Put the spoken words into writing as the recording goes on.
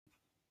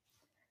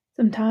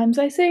Sometimes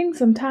I sing,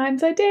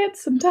 sometimes I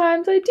dance,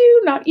 sometimes I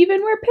do not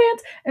even wear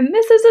pants, and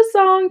this is a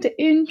song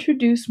to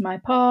introduce my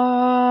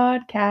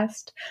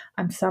podcast.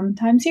 I'm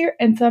sometimes here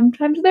and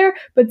sometimes there,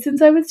 but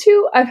since I was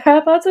 2, I've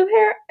had lots of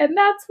hair, and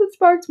that's what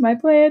sparked my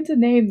plan to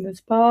name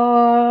this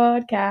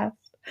podcast.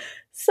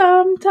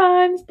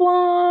 Sometimes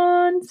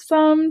blonde,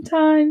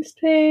 sometimes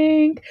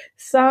pink,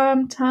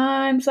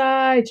 sometimes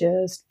I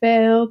just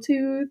fail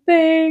to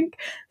think.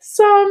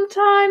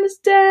 Sometimes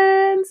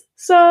dense,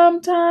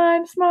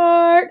 sometimes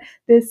smart.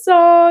 This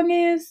song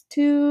is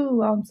too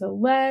long, so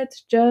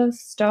let's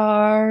just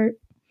start.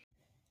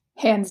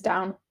 Hands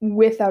down,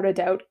 without a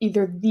doubt,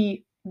 either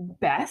the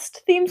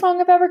best theme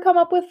song I've ever come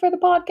up with for the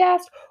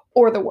podcast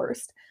or the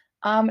worst.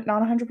 Not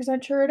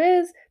 100% sure it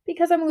is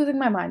because I'm losing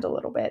my mind a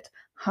little bit.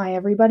 Hi,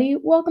 everybody.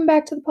 Welcome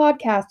back to the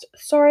podcast.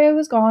 Sorry I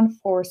was gone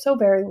for so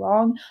very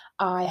long.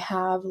 I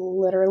have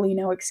literally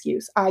no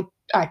excuse. I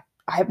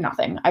have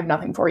nothing. I have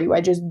nothing for you. I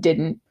just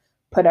didn't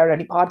put out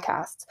any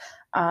podcasts.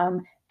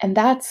 And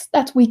that's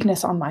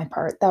weakness on my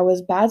part. That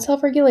was bad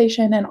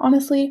self-regulation and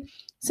honestly,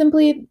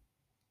 simply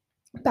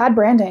bad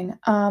branding.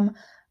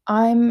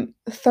 I'm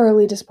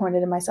thoroughly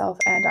disappointed in myself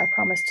and I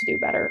promise to do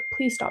better.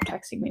 Please stop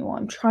texting me while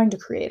I'm trying to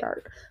create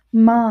art.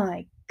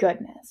 My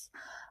goodness.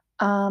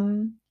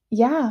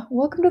 Yeah,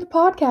 welcome to the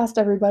podcast,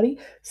 everybody.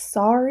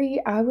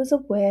 Sorry I was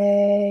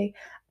away,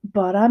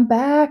 but I'm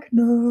back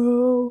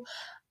now.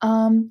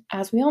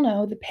 As we all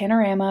know, the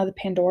panorama, the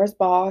Pandora's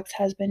box,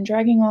 has been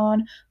dragging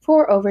on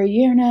for over a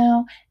year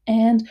now,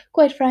 and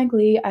quite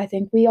frankly, I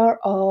think we are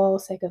all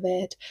sick of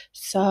it.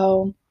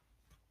 So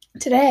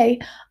today,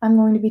 I'm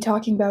going to be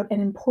talking about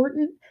an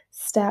important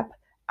step,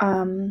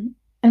 not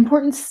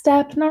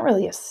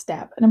really a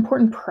step, an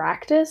important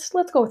practice.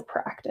 Let's go with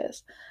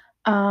practice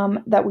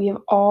that we have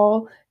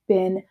all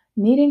been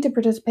needing to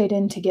participate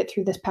in to get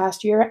through this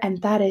past year,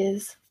 and that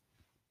is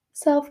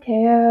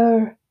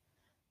self-care.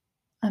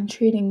 I'm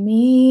treating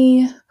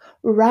me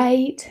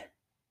right.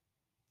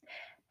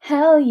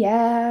 Hell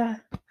yeah.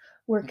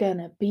 We're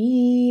gonna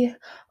be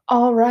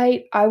all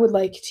right. I would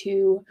like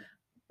to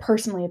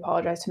personally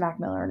apologize to Mac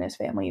Miller and his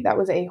family. That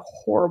was a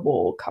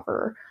horrible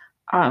cover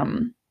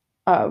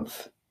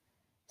of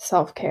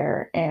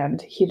self-care,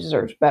 and he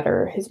deserves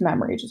better. His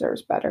memory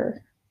deserves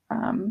better.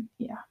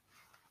 Yeah.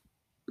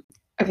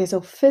 Okay,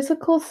 so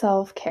physical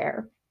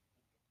self-care.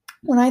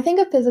 When I think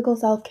of physical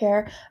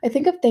self-care, I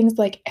think of things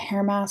like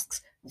hair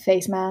masks,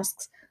 face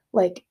masks,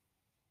 like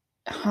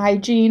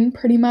hygiene,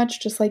 pretty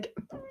much just like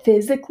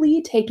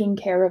physically taking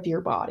care of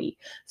your body.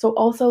 So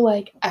also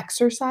like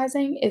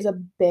exercising is a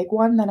big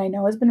one that I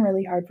know has been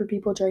really hard for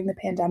people during the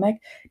pandemic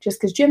just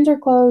because gyms are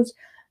closed.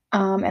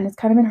 And it's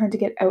kind of been hard to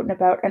get out and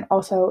about. And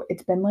also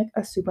it's been like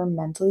a super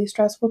mentally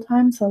stressful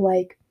time. So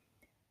like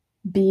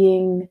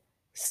being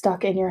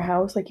stuck in your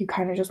house, like you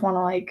kind of just want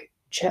to like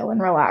chill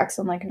and relax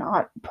and like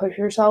not push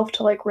yourself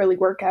to like really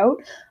work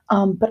out.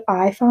 But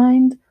I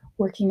find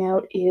working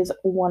out is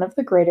one of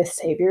the greatest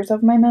saviors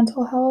of my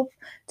mental health.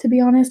 To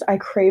be honest, I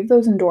crave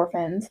those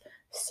endorphins.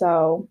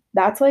 So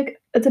that's like,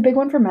 it's a big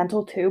one for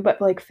mental too, but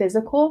like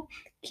physical,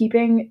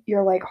 keeping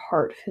your like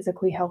heart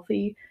physically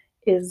healthy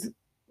is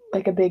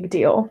like a big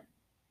deal.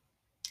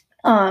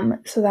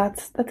 So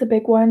that's a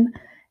big one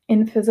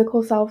in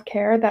physical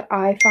self-care that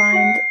I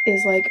find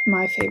is like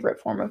my favorite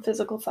form of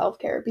physical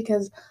self-care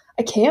because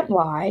I can't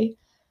lie.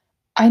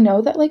 I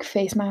know that like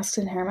face masks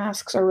and hair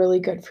masks are really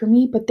good for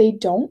me, but they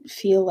don't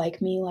feel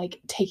like me like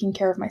taking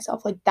care of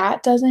myself. Like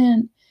that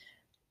doesn't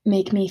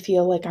make me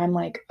feel like I'm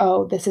like,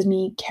 oh, this is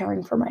me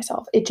caring for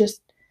myself. It just,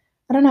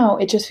 I don't know,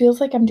 it just feels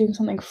like I'm doing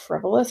something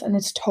frivolous and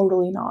it's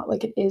totally not.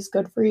 Like it is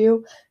good for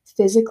you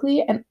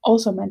physically and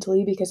also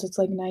mentally because it's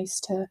like nice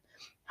to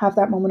have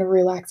that moment of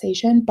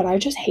relaxation, but I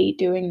just hate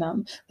doing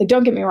them. Like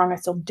don't get me wrong, I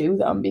still do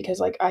them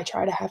because like I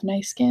try to have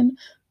nice skin,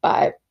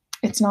 but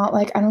it's not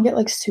like I don't get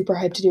like super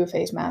hyped to do a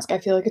face mask. I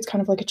feel like it's kind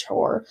of like a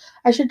chore.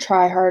 I should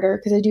try harder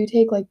because I do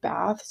take like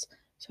baths,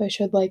 so I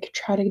should like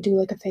try to do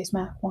like a face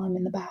mask while I'm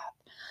in the bath.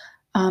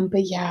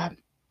 But yeah,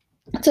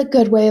 it's a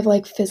good way of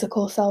like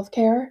physical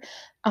self-care,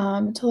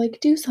 to like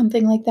do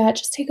something like that.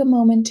 Just take a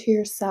moment to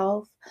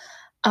yourself.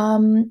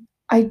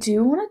 I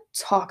do want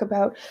to talk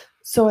about,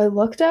 so I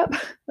looked up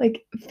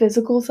like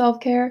physical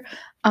self-care,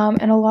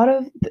 and a lot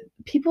of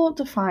people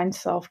define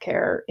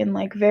self-care in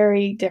like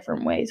very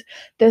different ways.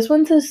 This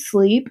one says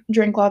sleep,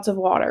 drink lots of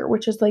water,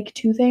 which is like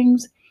two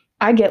things.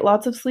 I get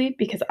lots of sleep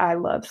because I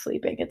love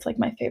sleeping. It's like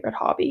my favorite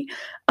hobby.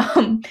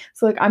 So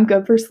like I'm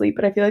good for sleep,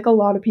 but I feel like a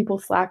lot of people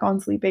slack on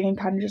sleeping and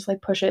kind of just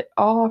like push it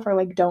off or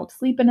like don't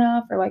sleep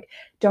enough or like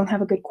don't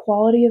have a good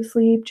quality of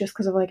sleep just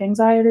because of like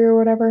anxiety or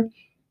whatever.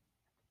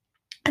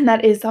 And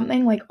that is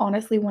something like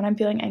honestly when I'm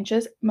feeling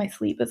anxious, my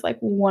sleep is like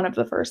one of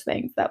the first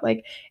things that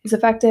like is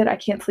affected. I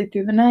can't sleep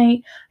through the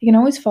night. I can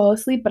always fall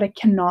asleep, but I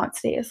cannot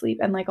stay asleep.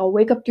 And like I'll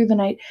wake up through the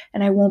night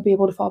and I won't be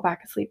able to fall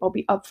back asleep. I'll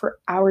be up for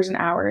hours and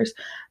hours.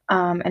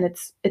 And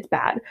it's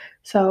bad.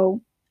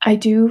 So I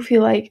do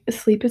feel like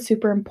sleep is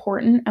super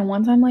important. And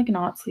once I'm like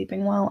not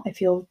sleeping well, I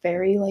feel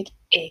very like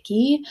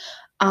icky.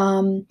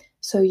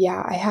 So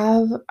yeah,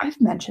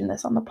 I've mentioned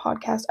this on the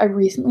podcast. I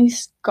recently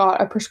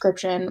got a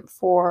prescription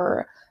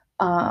for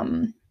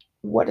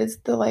what is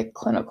the like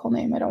clinical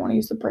name? I don't want to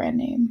use the brand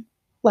name.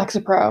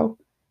 Lexapro,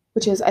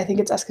 which is I think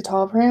it's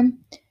escitalopram.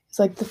 It's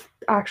like the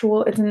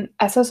actual it's an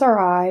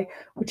SSRI,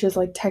 which is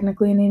like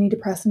technically an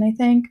antidepressant, I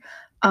think.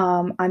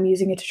 I'm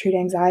using it to treat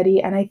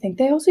anxiety, and I think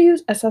they also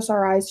use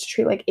SSRIs to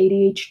treat like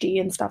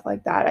ADHD and stuff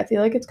like that. I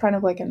feel like it's kind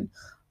of like an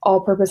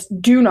all-purpose.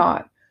 Do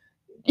not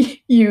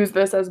use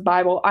this as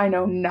Bible. I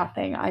know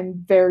nothing. I'm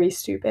very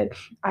stupid.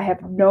 I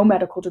have no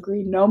medical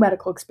degree, no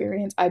medical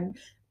experience. I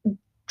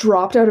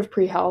dropped out of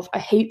pre-health. I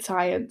hate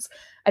science.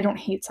 I don't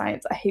hate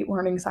science. I hate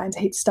learning science.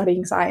 I hate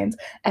studying science.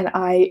 And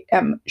I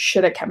am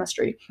shit at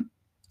chemistry.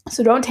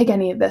 So don't take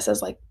any of this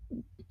as like,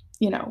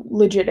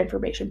 legit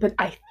information. But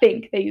I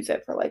think they use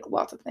it for like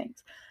lots of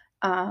things.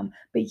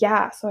 But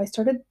yeah, so I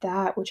started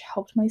that, which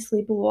helped my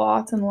sleep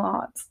lots and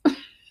lots.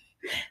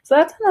 So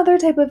that's another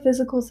type of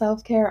physical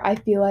self-care, I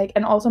feel like,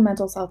 and also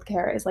mental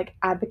self-care is like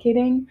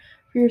advocating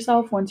for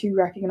yourself once you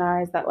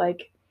recognize that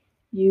like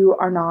you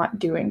are not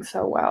doing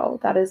so well.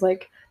 That's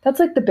like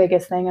the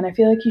biggest thing, and I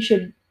feel like you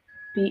should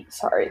be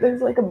sorry,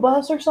 there's like a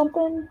bus or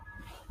something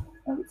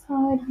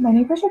outside. My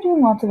neighbors are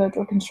doing lots of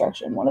outdoor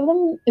construction. One of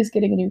them is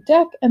getting a new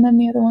deck, and then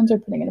the other ones are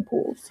putting in a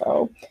pool.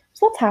 So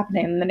there's lots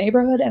happening in the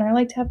neighborhood, and I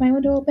like to have my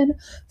window open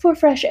for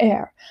fresh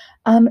air.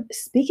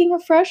 Speaking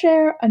of fresh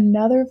air,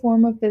 another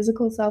form of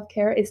physical self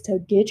care is to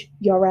get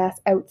your ass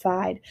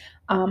outside.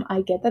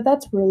 I get that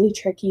that's really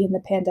tricky in the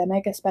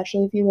pandemic,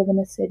 especially if you live in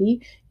a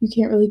city. You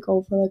can't really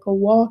go for like a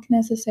walk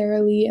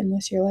necessarily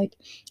unless you're like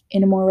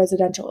in a more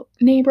residential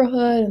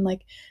neighborhood and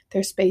like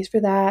there's space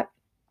for that.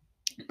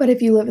 But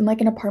if you live in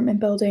like an apartment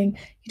building,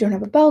 you don't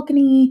have a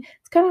balcony,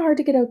 it's kind of hard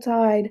to get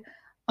outside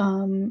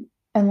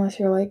unless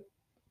you're like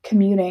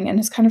commuting, and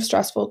it's kind of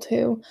stressful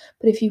too.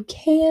 But if you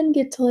can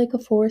get to like a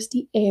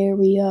foresty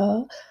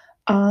area,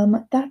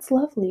 that's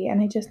lovely.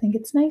 And I just think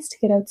it's nice to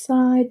get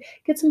outside,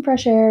 get some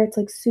fresh air. It's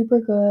like super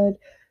good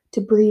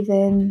to breathe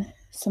in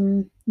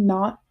some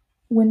not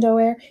window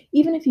air.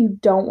 Even if you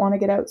don't want to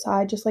get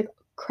outside, just like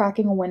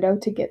cracking a window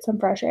to get some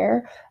fresh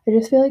air, I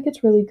just feel like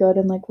it's really good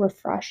and like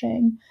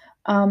refreshing.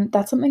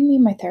 That's something me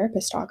and my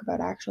therapist talk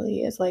about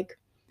actually is like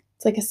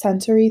it's like a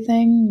sensory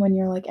thing when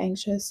you're like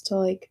anxious to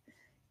like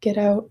get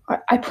out.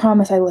 I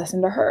promise I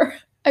listen to her.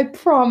 I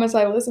promise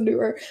I listen to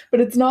her, but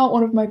it's not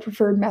one of my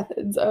preferred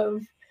methods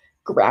of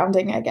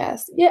grounding, I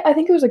guess. Yeah, I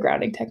think it was a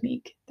grounding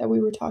technique that we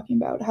were talking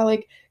about. How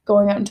like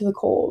going out into the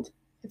cold,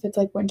 if it's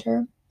like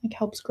winter, like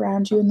helps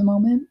ground you in the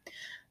moment.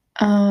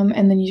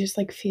 And then you just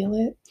like feel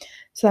it.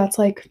 So that's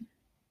like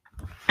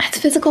it's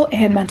physical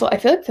and mental. I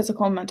feel like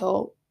physical and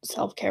mental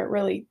self-care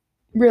really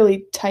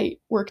tight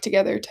work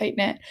together, tight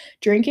knit.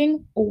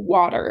 Drinking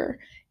water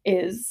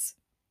is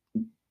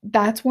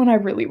that's one I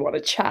really want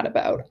to chat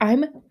about.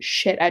 I'm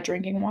shit at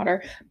drinking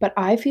water, but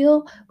I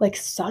feel like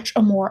such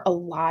a more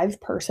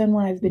alive person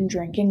when I've been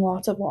drinking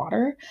lots of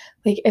water.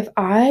 Like if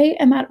I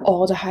am at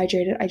all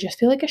dehydrated, I just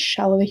feel like a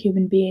shell of a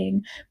human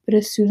being. But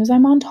as soon as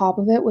I'm on top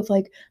of it with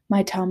like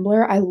my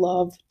tumbler, I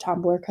love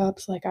tumbler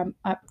cups. Like I'm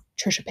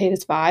Trisha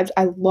Paytas vibes.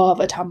 I love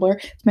a tumbler.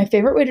 It's my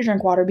favorite way to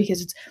drink water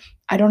because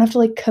I don't have to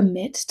like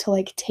commit to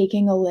like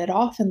taking a lid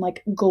off and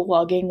like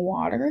glugging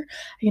water.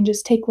 I can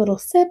just take little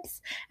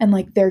sips and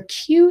like they're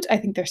cute. I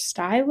think they're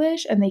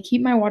stylish and they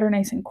keep my water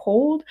nice and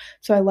cold.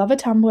 So I love a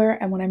tumbler.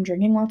 And when I'm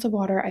drinking lots of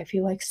water, I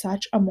feel like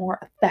such a more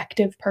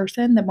effective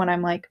person than when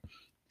I'm like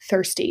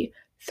thirsty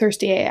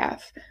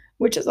AF,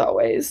 which is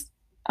always,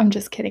 I'm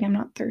just kidding. I'm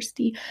not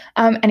thirsty.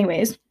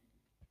 Anyways,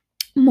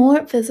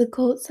 more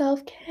physical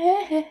self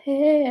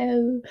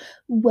care.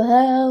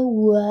 Whoa,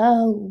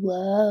 whoa,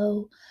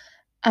 whoa.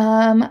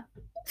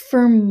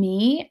 For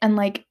me, and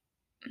like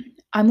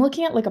I'm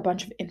looking at like a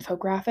bunch of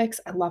infographics.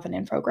 I love an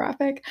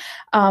infographic.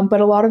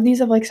 But a lot of these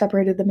have like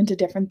separated them into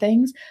different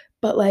things.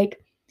 But like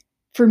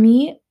for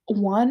me,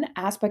 one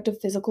aspect of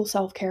physical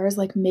self care is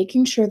like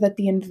making sure that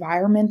the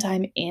environment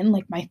I'm in,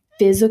 like my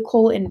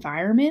physical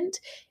environment,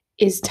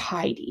 is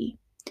tidy.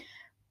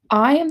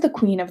 I am the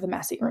queen of the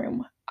messy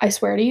room. I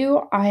swear to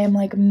you, I am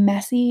like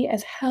messy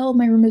as hell.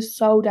 My room is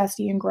so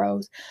dusty and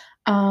gross.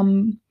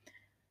 Um,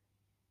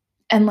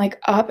 and like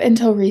up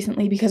until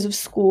recently, because of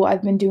school,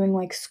 I've been doing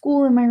like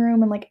school in my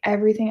room and like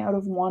everything out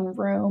of one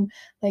room.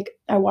 Like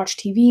I watch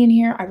TV in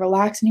here, I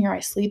relax in here, I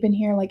sleep in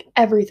here, like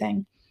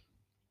everything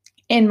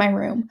in my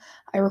room.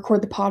 I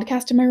record the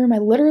podcast in my room. I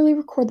literally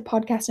record the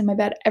podcast in my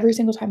bed every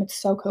single time. It's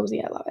so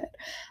cozy. I love it.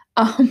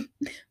 Um,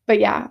 but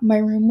yeah, my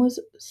room was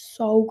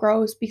so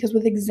gross because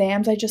with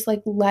exams, I just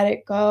like let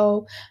it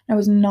go. And I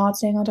was not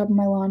staying on top of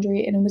my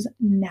laundry and it was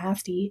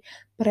nasty.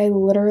 But I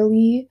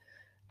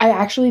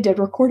actually did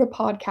record a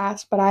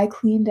podcast, but I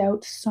cleaned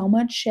out so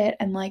much shit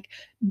and like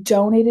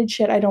donated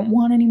shit I don't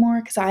want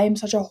anymore because I am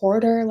such a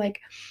hoarder. Like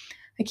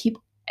I keep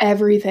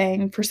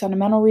everything for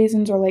sentimental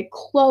reasons or like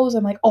clothes.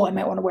 I'm like, oh, I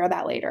might want to wear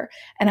that later.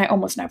 And I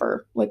almost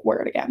never like wear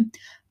it again.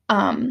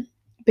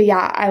 But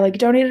yeah, I like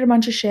donated a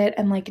bunch of shit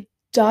and like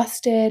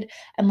dusted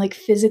and like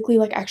physically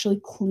like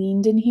actually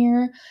cleaned in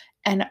here.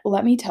 And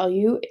let me tell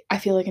you, I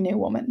feel like a new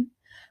woman.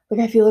 Like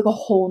I feel like a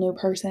whole new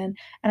person.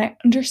 And I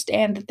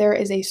understand that there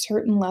is a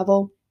certain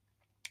level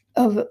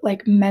of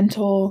like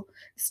mental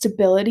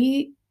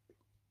stability.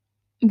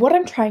 What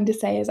I'm trying to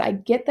say is, I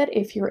get that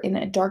if you're in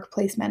a dark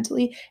place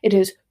mentally, it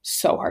is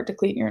so hard to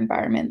clean your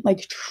environment.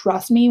 Like,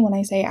 trust me when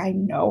I say I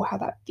know how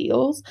that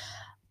feels.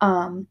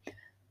 Um,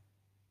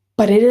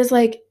 but it is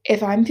like,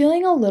 if I'm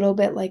feeling a little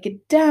bit like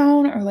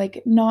down or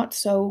like not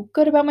so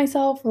good about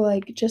myself or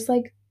like just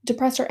like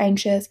depressed or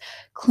anxious,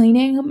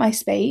 cleaning my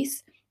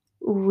space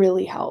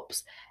really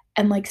helps.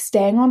 And like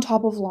staying on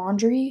top of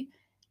laundry,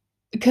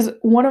 because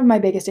one of my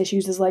biggest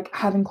issues is like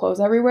having clothes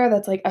everywhere.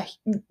 That's like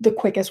the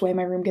quickest way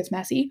my room gets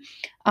messy.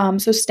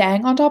 So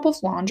staying on top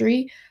of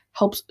laundry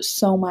helps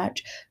so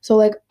much. So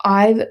like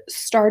I've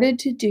started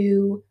to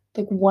do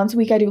like once a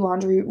week I do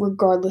laundry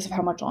regardless of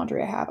how much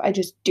laundry I have. I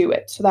just do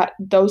it so that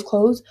those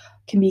clothes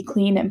can be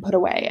clean and put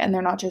away and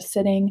they're not just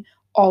sitting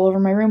all over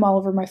my room, all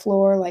over my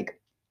floor. Like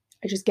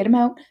I just get them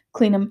out,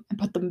 clean them, and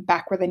put them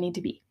back where they need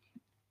to be.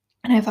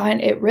 And I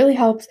find it really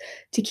helps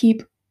to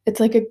keep, it's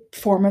like a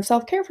form of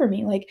self-care for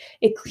me. Like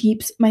it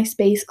keeps my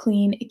space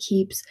clean, it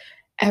keeps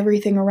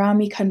everything around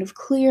me kind of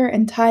clear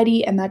and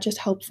tidy, and that just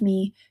helps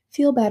me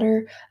feel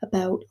better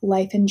about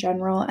life in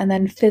general. And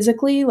then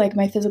physically, like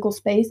my physical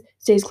space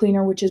stays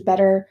cleaner, which is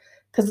better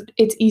because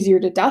it's easier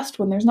to dust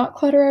when there's not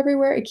clutter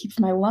everywhere. It keeps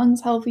my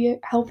lungs healthier.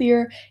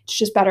 It's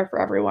just better for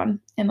everyone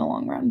in the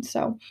long run.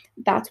 So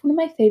that's one of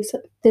my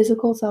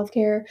physical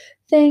self-care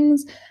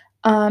things,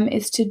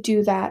 is to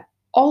do that.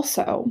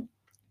 Also,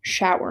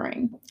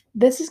 showering.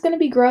 This is going to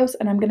be gross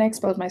and I'm going to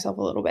expose myself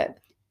a little bit,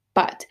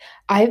 but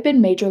I've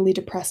been majorly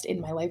depressed in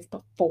my life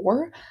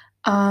before.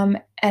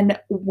 And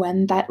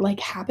when that like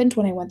happened,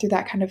 when I went through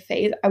that kind of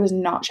phase, I was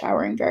not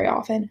showering very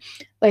often.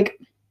 Like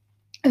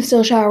I'm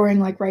still showering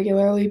like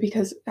regularly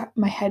because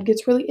my head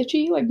gets really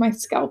itchy, like my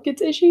scalp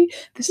gets itchy.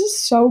 This is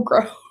so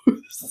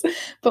gross.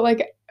 But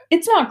like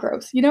it's not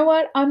gross. You know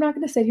what? I'm not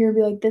going to sit here and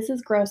be like this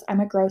is gross.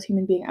 I'm a gross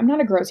human being. I'm not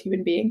a gross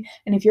human being.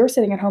 And if you're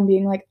sitting at home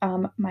being like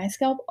my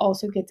scalp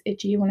also gets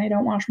itchy when I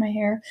don't wash my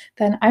hair,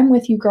 then I'm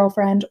with you,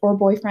 girlfriend or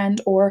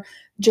boyfriend or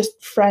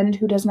just friend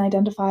who doesn't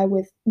identify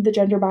with the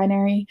gender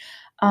binary.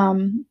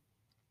 Um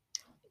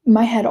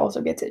my head also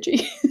gets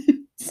itchy.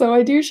 So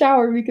I do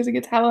shower because it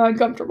gets hella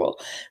uncomfortable.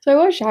 So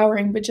I was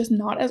showering, but just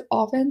not as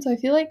often. So I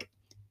feel like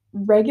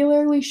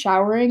regularly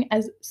showering,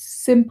 as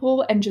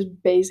simple and just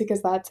basic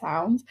as that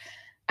sounds,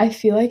 I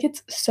feel like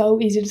it's so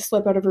easy to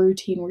slip out of a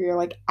routine where you're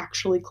like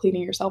actually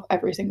cleaning yourself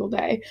every single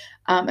day,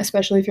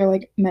 especially if you're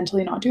like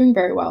mentally not doing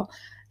very well.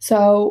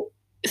 So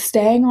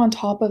staying on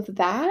top of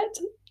that,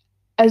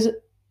 as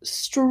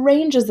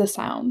strange as this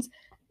sounds,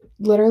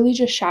 literally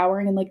just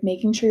showering and like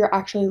making sure you're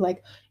actually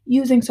like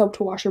using soap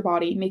to wash your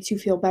body makes you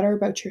feel better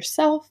about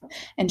yourself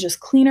and just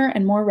cleaner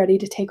and more ready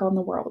to take on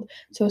the world.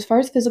 So as far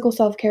as physical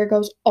self-care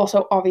goes,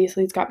 also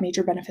obviously it's got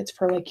major benefits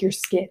for like your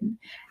skin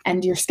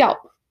and your scalp.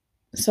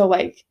 So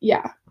like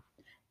yeah,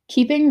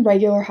 keeping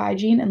regular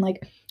hygiene and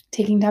like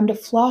taking time to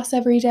floss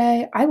every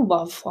day. I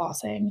love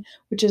flossing,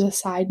 which is a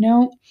side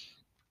note.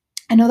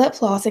 I know that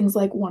flossing's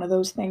like one of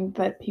those things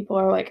that people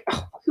are like,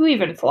 oh, who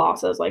even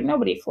flosses? Like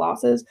nobody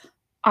flosses.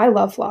 I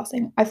love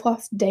flossing. I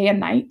floss day and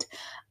night.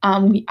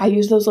 I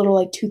use those little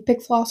like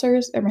toothpick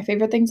flossers. They're my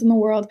favorite things in the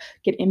world.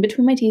 Get in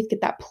between my teeth, get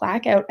that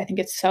plaque out. I think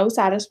it's so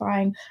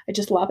satisfying. I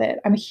just love it.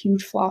 I'm a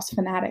huge floss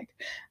fanatic.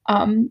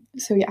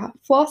 So yeah,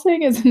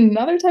 flossing is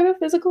another type of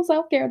physical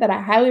self-care that I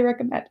highly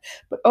recommend.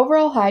 But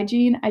overall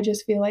hygiene, I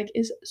just feel like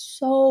is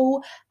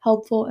so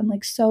helpful and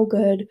like so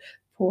good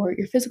for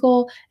your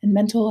physical and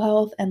mental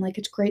health, and like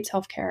it's great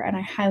self-care and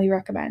I highly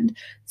recommend.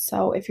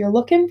 So if you're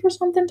looking for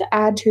something to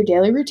add to your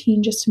daily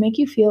routine just to make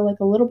you feel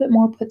like a little bit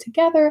more put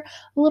together,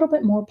 a little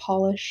bit more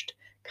polished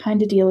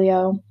kind of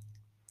dealio,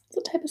 it's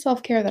a type of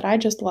self-care that I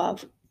just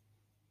love.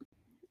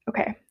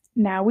 Okay,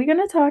 now we're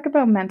gonna talk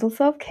about mental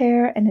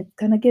self-care and it's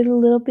gonna get a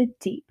little bit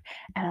deep,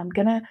 and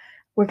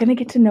we're gonna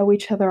get to know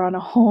each other on a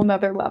whole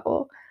nother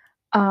level.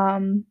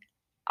 um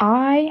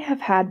I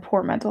have had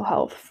poor mental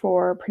health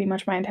for pretty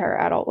much my entire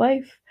adult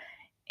life.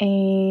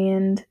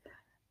 And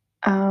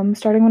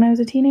starting when I was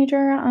a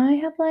teenager, I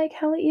had like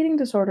hella eating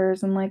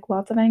disorders and like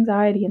lots of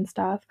anxiety and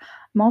stuff.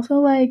 I'm also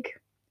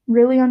like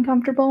really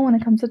uncomfortable when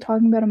it comes to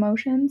talking about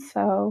emotions,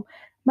 so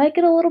might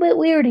get a little bit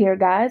weird here,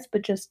 guys,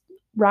 but just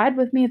ride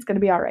with me. It's gonna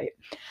be all right.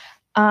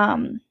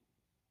 Um,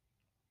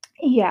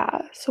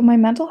 yeah, so my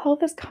mental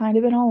health has kind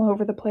of been all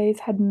over the place.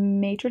 Had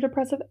major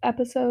depressive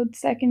episodes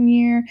second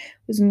year.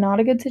 It was not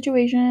a good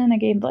situation. I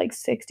gained like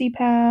 60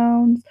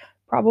 pounds,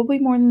 probably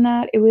more than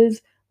that. It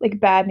was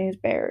like bad news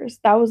bears.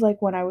 That was like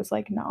when I was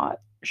like not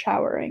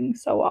showering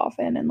so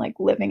often and like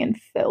living in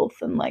filth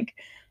and like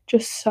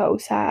just so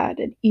sad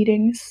and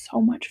eating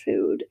so much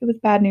food. It was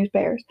bad news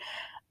bears.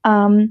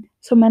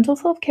 So mental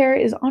self-care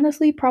is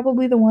honestly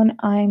probably the one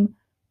I'm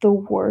the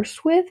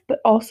worst with, but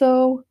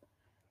also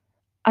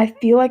I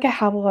feel like I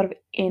have a lot of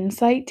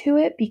insight to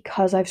it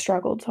because I've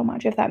struggled so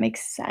much, if that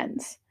makes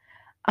sense.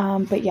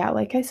 But yeah,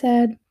 like I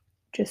said,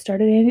 just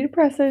started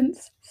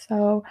antidepressants,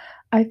 so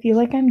I feel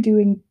like I'm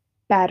doing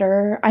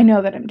better. I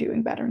know that I'm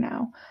doing better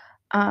now,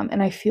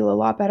 and I feel a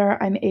lot better.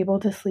 I'm able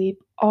to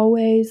sleep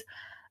always.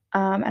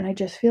 And I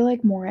just feel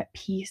like more at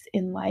peace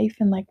in life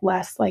and like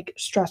less like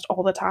stressed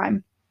all the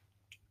time.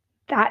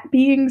 That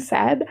being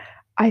said,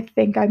 I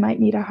think I might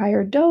need a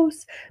higher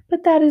dose,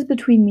 but that is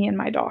between me and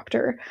my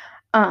doctor.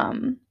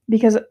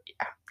 Because,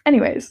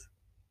 anyways,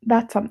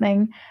 that's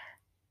something.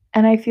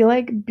 And I feel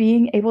like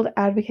being able to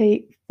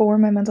advocate for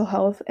my mental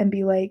health and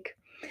be like,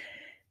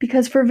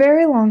 because for a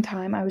very long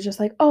time I was just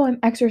like, oh, I'm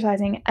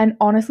exercising. And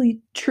honestly,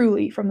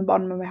 truly, from the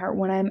bottom of my heart,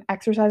 when I'm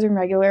exercising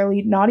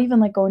regularly, not even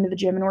like going to the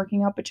gym and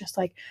working out, but just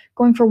like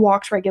going for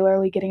walks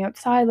regularly, getting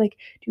outside, like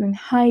doing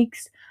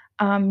hikes,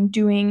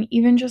 doing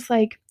even just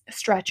like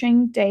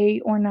stretching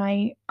day or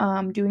night,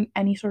 doing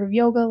any sort of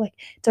yoga. Like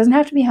it doesn't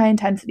have to be high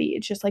intensity,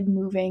 it's just like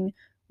moving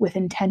with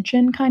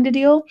intention kind of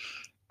deal.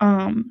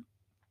 Um,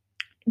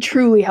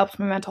 Truly helps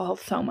my mental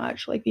health so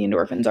much. Like the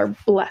endorphins are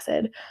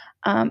blessed,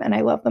 and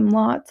I love them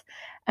lots.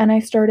 And I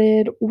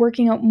started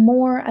working out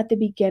more at the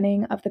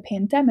beginning of the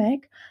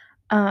pandemic,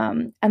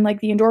 and like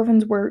the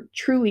endorphins were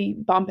truly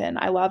bumping.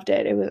 I loved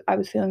it. I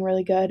was feeling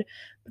really good,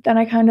 but then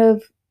I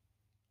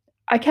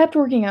kept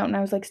working out and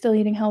I was like still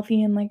eating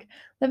healthy and like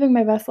living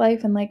my best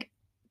life and like,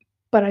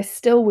 but I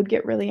still would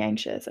get really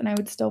anxious and I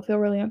would still feel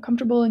really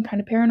uncomfortable and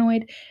kind of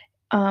paranoid.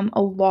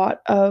 A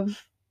lot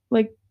of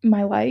like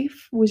my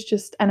life was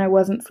just, and I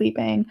wasn't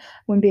sleeping,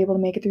 wouldn't be able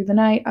to make it through the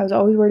night. I was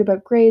always worried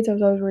about grades. I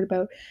was always worried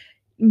about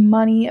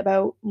money,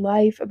 about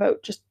life,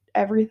 about just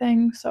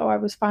everything. So I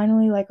was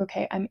finally like,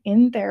 okay, I'm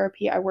in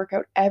therapy. I work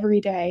out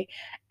every day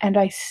and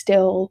I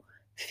still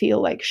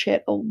feel like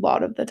shit a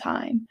lot of the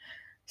time.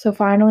 So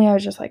finally, I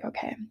was just like,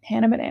 okay,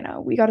 Hannah Banana,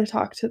 we got to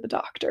talk to the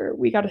doctor.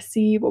 We got to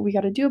see what we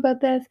got to do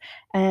about this.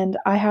 And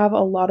I have a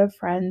lot of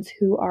friends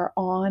who are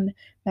on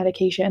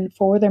medication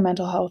for their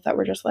mental health that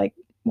were just like,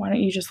 why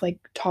don't you just like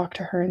talk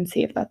to her and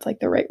see if that's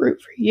like the right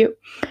route for you?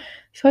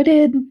 So I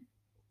did.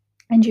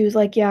 And she was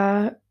like,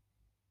 yeah,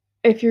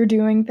 if you're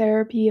doing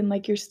therapy and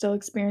like you're still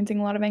experiencing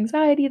a lot of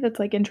anxiety that's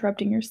like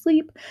interrupting your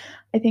sleep,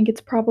 I think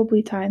it's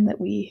probably time that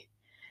we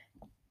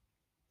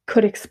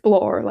could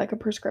explore like a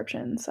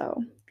prescription.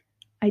 So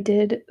I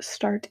did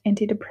start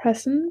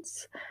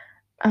antidepressants.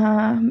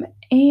 And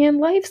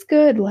life's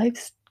good.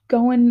 Life's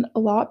going a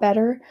lot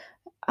better.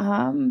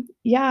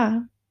 Yeah.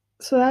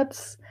 So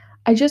that's,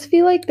 I just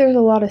feel like there's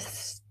a lot of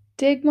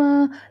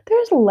stigma.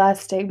 There's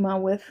less stigma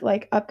with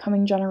like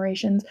upcoming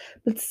generations,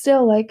 but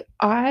still, like,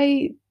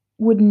 I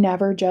would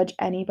never judge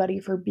anybody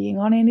for being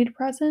on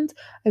antidepressants.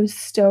 I was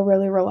still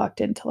really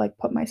reluctant to like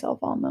put myself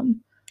on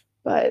them,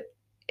 but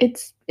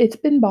it's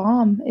been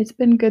bomb. It's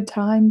been good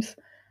times.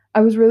 I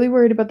was really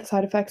worried about the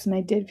side effects and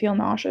I did feel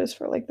nauseous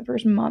for like the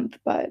first month,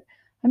 but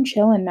I'm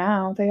chilling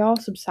now. They all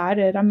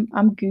subsided. I'm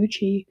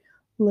Gucci,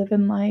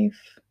 living life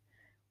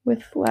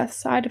with less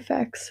side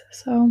effects.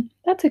 So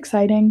that's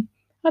exciting.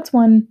 That's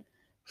one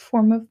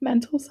form of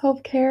mental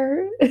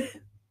self-care.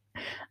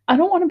 I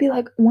don't want to be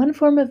like one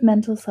form of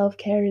mental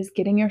self-care is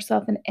getting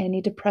yourself an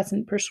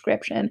antidepressant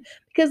prescription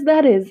because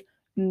that is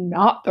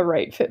not the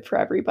right fit for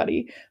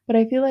everybody. But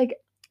I feel like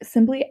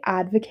simply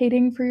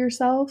advocating for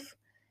yourself,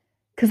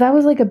 because that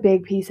was like a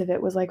big piece of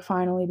it, was like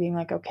finally being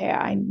like, okay,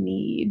 I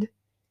need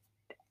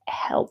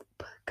help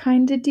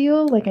kind of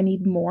deal. Like I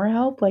need more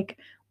help. Like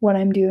what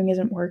I'm doing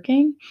isn't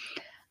working.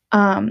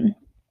 Um,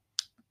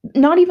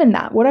 Not even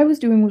that. What I was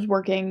doing was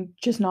working,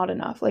 just not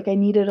enough. Like I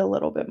needed a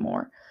little bit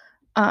more.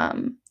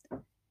 Um,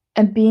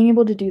 and being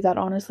able to do that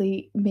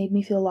honestly made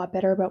me feel a lot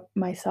better about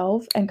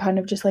myself and kind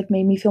of just like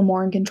made me feel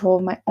more in control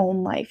of my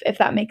own life, if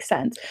that makes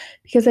sense.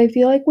 Because I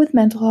feel like with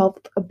mental health,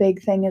 a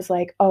big thing is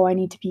like, oh, I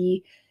need to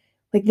be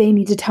like, they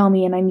need to tell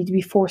me and I need to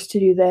be forced to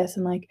do this.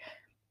 And like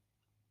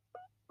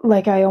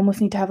I almost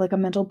need to have like a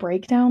mental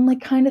breakdown,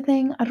 like kind of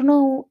thing. I don't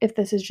know if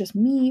this is just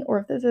me or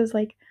if this is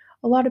like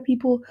a lot of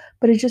people,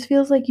 but it just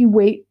feels like you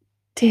wait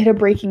to hit a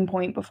breaking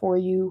point before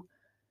you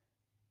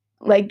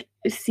like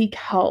seek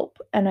help.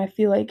 And I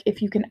feel like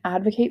if you can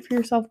advocate for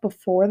yourself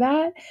before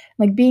that,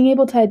 like being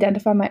able to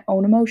identify my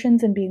own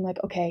emotions and being like,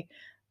 okay,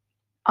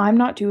 I'm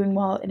not doing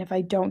well. And if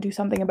I don't do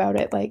something about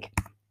it, like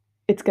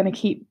it's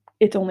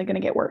only going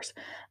to get worse.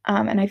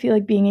 And I feel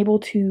like being able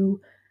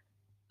to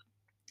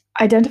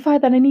identify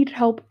that I needed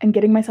help and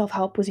getting myself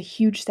help was a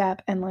huge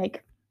step and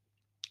like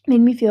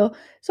made me feel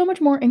so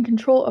much more in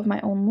control of my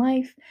own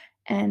life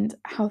and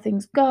how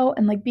things go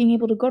and like being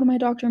able to go to my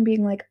doctor and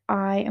being like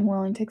I am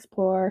willing to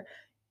explore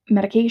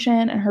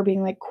medication and her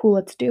being like cool,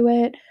 let's do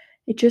it.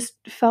 It just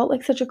felt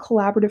like such a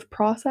collaborative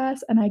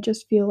process and I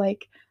just feel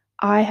like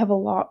I have a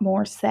lot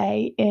more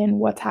say in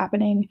what's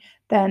happening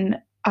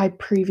than I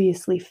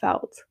previously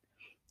felt,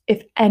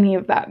 if any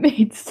of that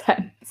made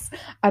sense.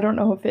 I don't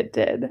know if it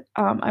did.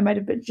 I might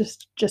have been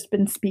just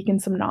been speaking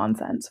some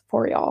nonsense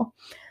for y'all.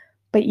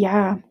 But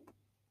yeah,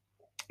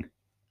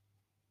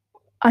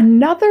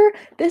 another,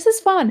 this is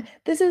fun.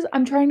 This is,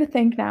 I'm trying to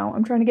think now.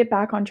 I'm trying to get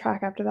back on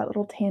track after that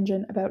little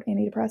tangent about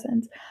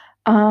antidepressants.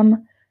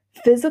 Um,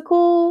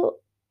 Physical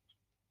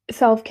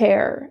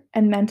self-care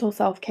and mental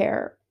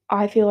self-care,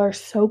 I feel are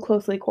so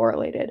closely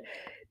correlated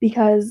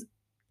because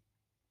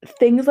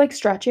things like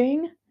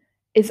stretching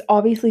is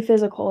obviously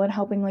physical and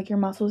helping like your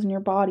muscles in your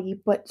body,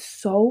 but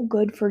so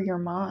good for your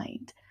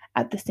mind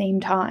at the same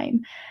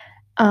time.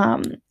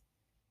 Um,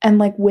 and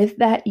like with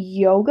that,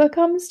 yoga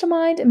comes to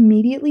mind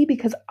immediately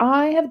because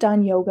I have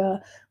done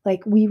yoga.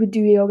 Like we would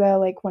do yoga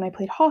like when I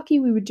played hockey,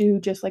 we would do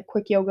just like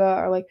quick yoga,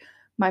 or like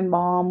my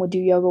mom would do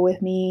yoga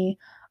with me.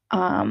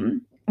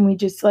 And we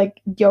just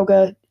like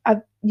yoga,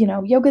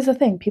 yoga's a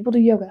thing. People do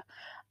yoga.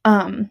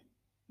 Um,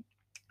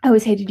 I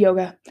always hated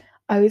yoga.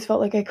 I always felt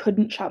like I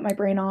couldn't shut my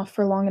brain off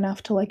for long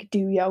enough to like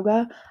do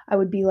yoga. I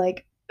would be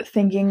like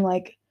thinking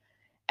like,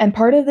 and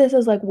part of this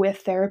is like with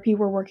therapy,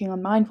 we're working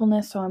on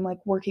mindfulness. So I'm like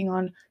working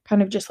on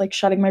kind of just like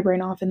shutting my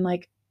brain off, and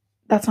like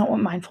that's not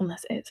what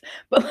mindfulness is,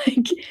 but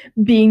like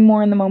being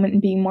more in the moment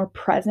and being more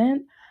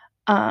present.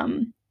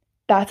 Um,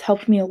 that's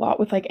helped me a lot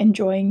with like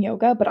enjoying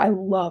yoga, but I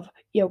love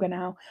yoga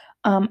now.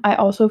 I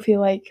also feel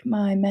like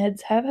my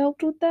meds have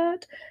helped with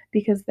that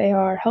because they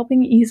are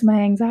helping ease my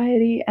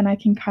anxiety, and I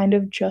can kind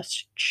of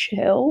just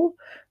chill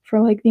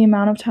for like the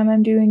amount of time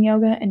I'm doing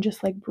yoga and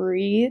just like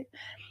breathe.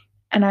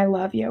 And I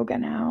love yoga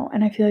now.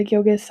 And I feel like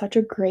yoga is such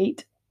a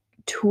great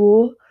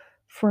tool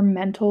for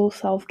mental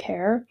self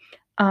care,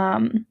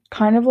 kind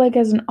of like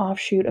as an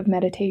offshoot of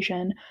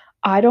meditation.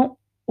 I don't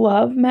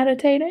love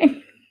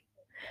meditating.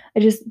 I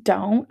just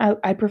don't.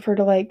 I prefer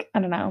to, like, I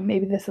don't know,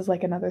 maybe this is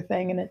like another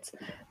thing and it's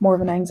more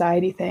of an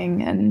anxiety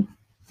thing and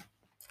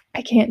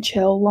I can't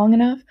chill long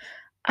enough.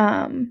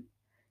 Um,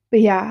 but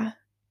yeah,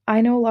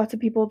 I know lots of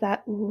people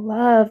that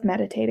love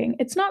meditating.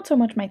 It's not so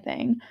much my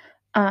thing.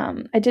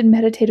 I did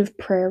meditative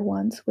prayer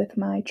once with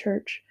my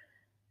church,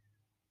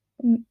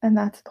 and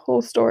that's the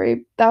whole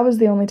story. That was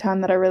the only time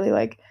that I really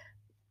like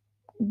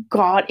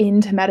got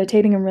into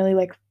meditating and really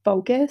like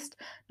focused,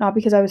 not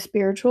because I was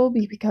spiritual,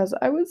 but because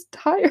I was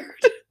tired.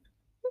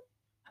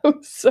 I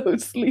was so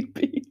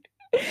sleepy.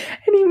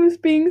 And he was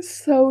being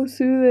so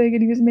soothing,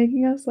 and he was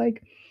making us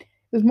like, it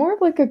was more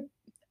of like a,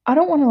 I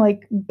don't want to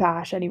like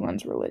bash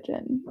anyone's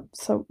religion,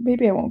 so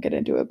maybe I won't get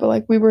into it, but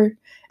like we were,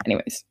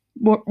 anyways,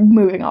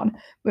 moving on,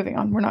 moving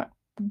on. We're not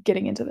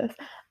getting into this.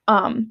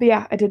 But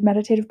yeah, I did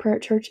meditative prayer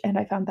at church and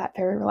I found that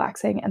very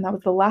relaxing. And that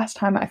was the last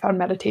time I found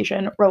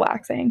meditation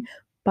relaxing.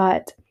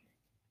 But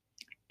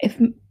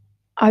if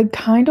I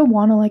kind of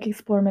want to like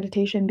explore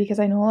meditation because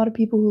I know a lot of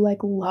people who like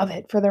love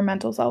it for their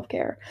mental self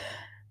care.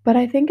 But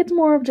I think it's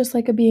more of just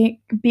like a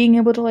being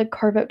able to like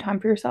carve out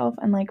time for yourself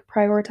and like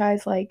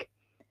prioritize like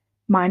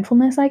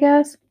mindfulness, I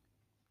guess,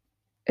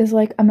 is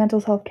like a mental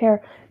self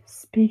care.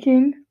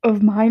 Speaking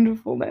of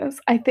mindfulness,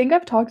 I think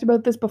I've talked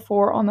about this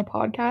before on the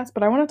podcast,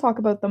 but I want to talk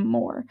about them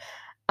more.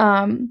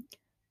 Um,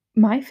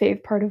 my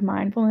fave part of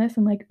mindfulness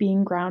and like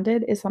being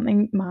grounded is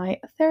something my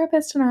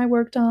therapist and I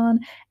worked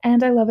on,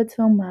 and I love it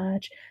so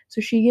much. So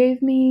she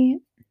gave me,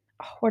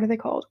 what are they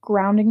called?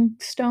 Grounding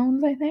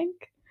stones, I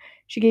think.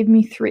 She gave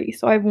me three.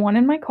 So I have one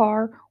in my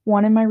car,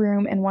 one in my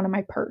room, and one in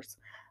my purse.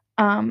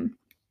 Um,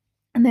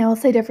 and they all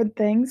say different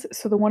things.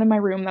 So the one in my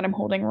room that I'm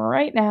holding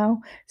right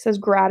now says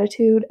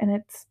gratitude, and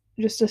it's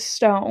just a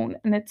stone,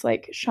 and it's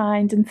like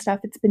shines and stuff.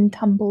 It's been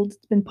tumbled,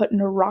 it's been put in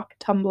a rock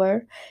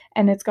tumbler,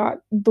 and it's got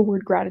the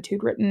word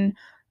gratitude written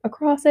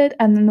across it.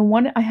 And then the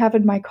one I have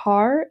in my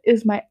car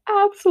is my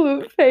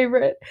absolute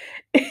favorite.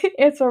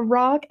 It's a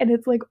rock and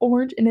it's like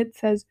orange and it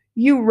says,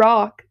 "You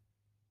rock."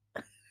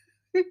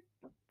 It's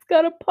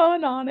got a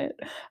pun on it.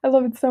 I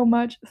love it so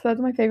much. So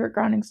that's my favorite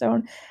grounding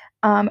stone.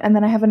 And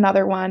then I have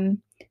another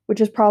one, which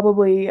is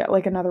probably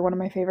like another one of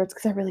my favorites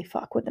because I really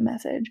fuck with the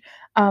message.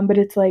 But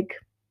it's like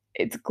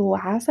it's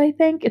glass, I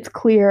think. It's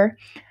clear.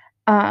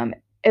 Um,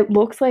 it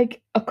looks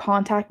like a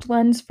contact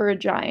lens for a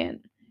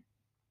giant.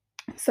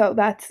 So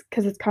that's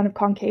because it's kind of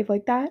concave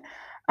like that.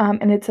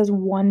 And it says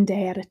one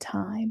day at a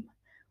time,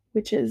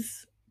 which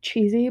is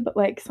cheesy, but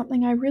like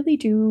something I really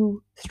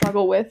do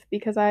struggle with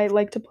because I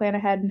like to plan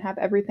ahead and have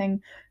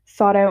everything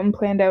thought out and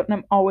planned out. And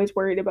I'm always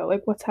worried about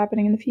like what's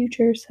happening in the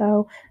future.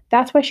 So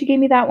that's why she gave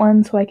me that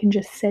one so I can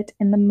just sit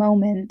in the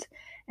moment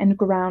and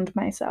ground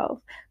myself.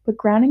 But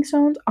grounding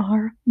stones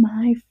are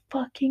my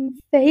fucking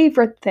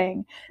favorite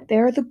thing. They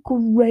are the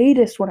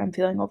greatest when I'm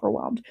feeling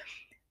overwhelmed.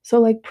 So,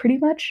 like, pretty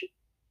much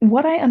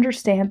what I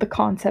understand the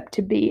concept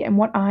to be and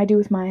what I do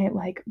with my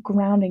like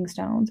grounding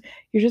stones,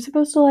 you're just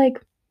supposed to like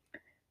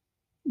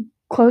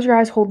close your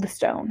eyes, hold the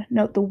stone,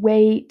 note the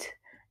weight,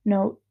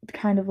 note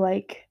kind of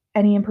like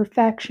any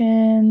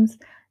imperfections,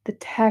 the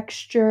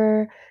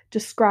texture,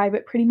 describe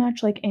it pretty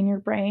much like in your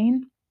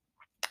brain.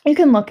 You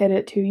can look at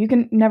it too. You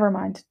can, never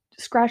mind,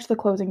 scratch the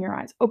closing your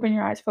eyes, open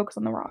your eyes, focus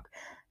on the rock.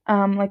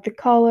 Like the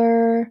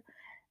color,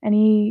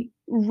 any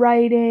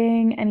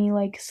writing, any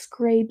like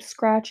scrapes,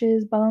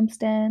 scratches, bumps,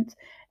 dents,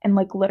 and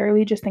like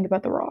literally just think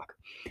about the rock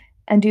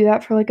and do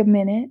that for like a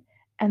minute.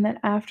 And then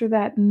after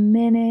that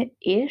minute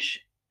ish,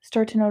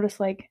 start to notice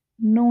like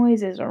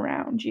noises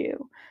around you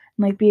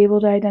and like be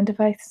able to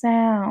identify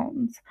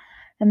sounds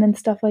and then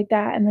stuff like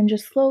that. And then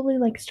just slowly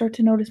like start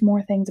to notice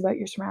more things about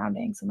your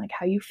surroundings and like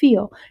how you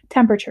feel,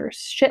 temperatures,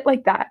 shit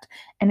like that.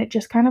 And it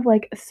just kind of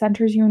like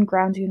centers you and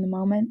grounds you in the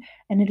moment.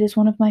 And it is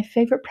one of my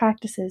favorite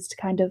practices to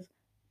kind of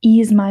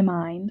ease my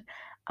mind.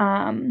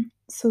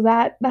 So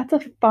that's a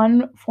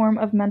fun form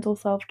of mental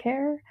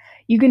self-care.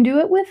 You can do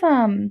it with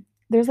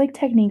there's like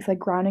techniques like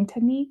grounding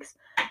techniques.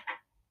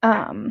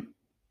 Um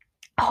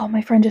oh,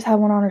 my friend just had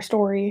one on her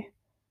story.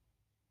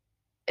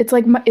 It's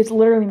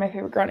literally my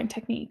favorite grounding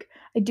technique.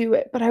 I do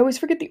it, but I always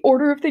forget the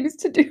order of things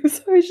to do,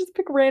 so I just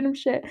pick random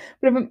shit.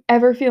 But if I'm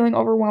ever feeling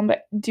overwhelmed, I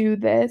do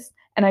this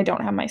and I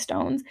don't have my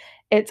stones.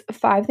 It's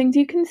 5 things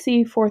you can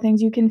see, 4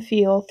 things you can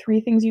feel,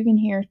 3 things you can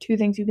hear, 2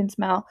 things you can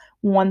smell,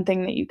 1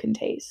 thing that you can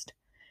taste.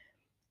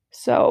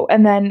 So,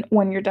 and then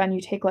when you're done,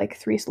 you take like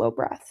 3 slow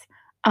breaths.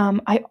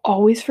 I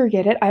always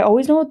forget it. I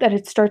always know that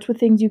it starts with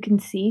things you can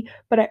see,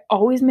 but I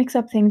always mix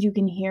up things you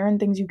can hear and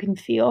things you can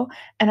feel.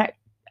 And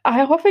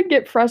I often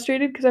get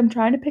frustrated because I'm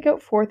trying to pick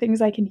out 4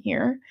 things I can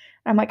hear.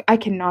 I'm like, I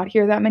cannot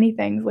hear that many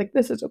things. Like,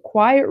 this is a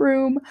quiet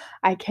room.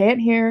 I can't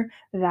hear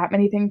that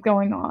many things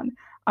going on.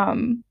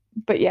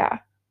 But yeah,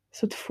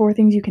 so it's 4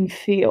 things you can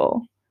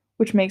feel,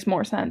 which makes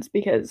more sense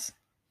because,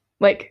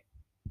 like,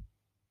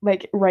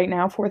 right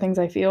now, 4 things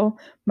I feel: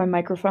 my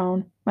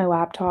microphone, my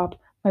laptop,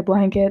 my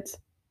blankets,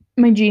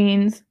 my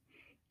jeans.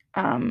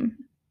 Um,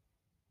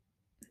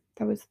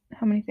 that was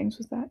how many things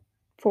was that?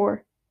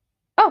 4.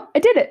 Oh, I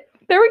did it.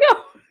 There we go.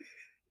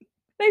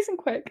 Nice and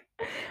quick.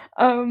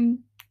 Um,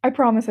 I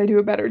promise I do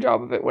a better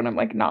job of it when I'm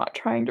like not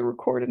trying to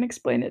record and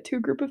explain it to a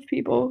group of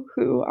people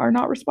who are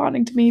not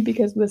responding to me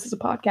because this is a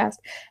podcast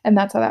and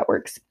that's how that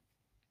works.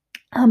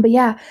 But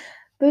yeah,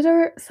 those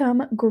are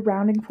some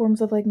grounding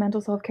forms of like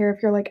mental self-care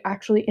if you're like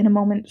actually in a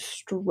moment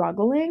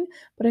struggling.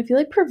 But I feel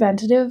like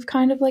preventative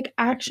kind of like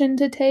action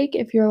to take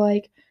if you're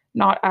like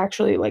not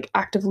actually like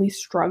actively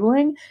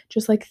struggling,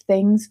 just like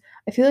things.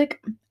 I feel like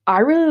I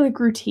really like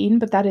routine,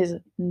 but that is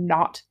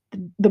not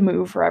the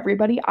move for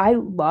everybody. I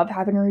love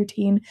having a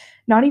routine,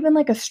 not even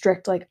like a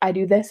strict, like I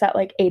do this at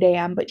like 8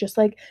 a.m., but just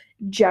like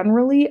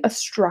generally a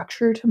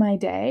structure to my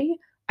day.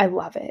 I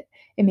love it.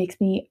 It makes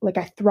me like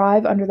I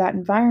thrive under that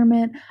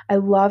environment. I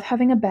love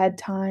having a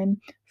bedtime.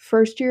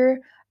 First year,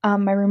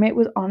 my roommate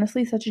was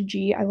honestly such a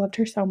G. I loved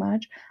her so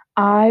much.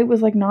 I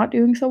was like not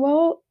doing so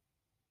well.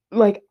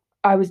 Like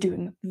I was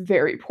doing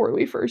very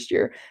poorly first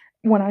year.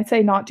 When I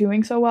say not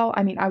doing so well,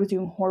 I mean I was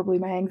doing horribly.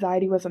 My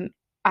anxiety was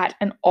at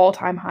an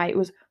all-time high. It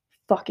was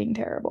fucking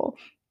terrible.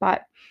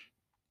 But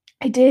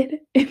I did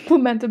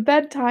implement a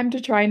bedtime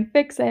to try and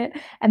fix it,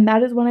 and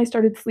that is when I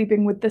started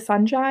sleeping with the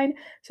sunshine.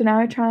 So now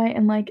I try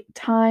and like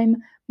time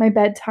my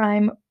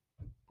bedtime.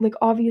 Like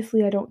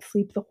obviously I don't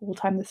sleep the whole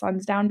time the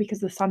sun's down because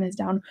the sun is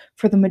down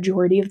for the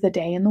majority of the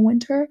day in the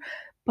winter,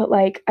 but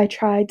like I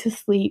try not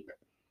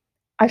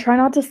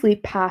to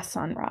sleep past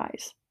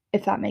sunrise,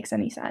 if that makes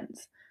any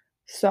sense.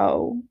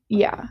 So,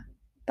 yeah.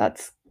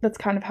 That's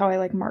kind of how I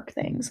like mark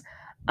things.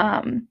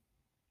 Um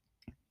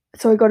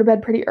so I go to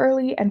bed pretty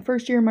early, and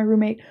first year my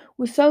roommate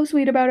was so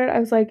sweet about it. I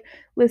was like,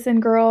 "Listen,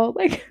 girl,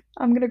 like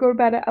I'm gonna go to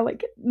bed at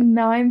like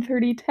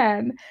 9:30, 10."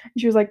 And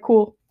she was like,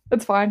 "Cool,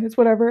 that's fine, it's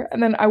whatever."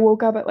 And then I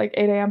woke up at like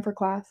 8 a.m. for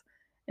class,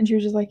 and she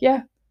was just like,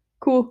 "Yeah,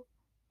 cool."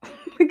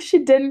 Like she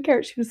didn't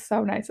care. She was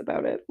so nice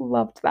about it.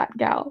 Loved that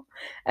gal.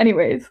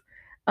 Anyways,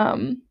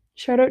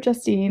 shout out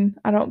Justine.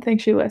 I don't think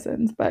she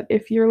listens, but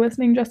if you're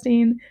listening,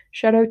 Justine,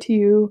 shout out to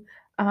you.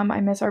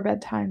 I miss our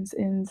bedtimes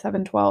in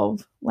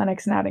 712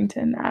 Lennox and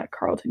Addington at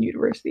Carleton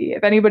University.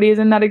 If anybody is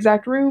in that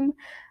exact room,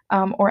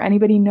 or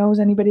anybody knows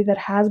anybody that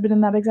has been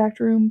in that exact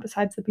room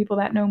besides the people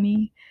that know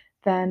me,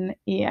 then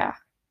yeah,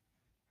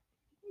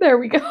 there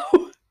we go.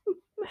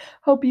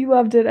 Hope you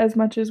loved it as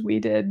much as we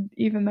did,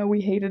 even though we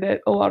hated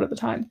it a lot of the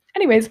time.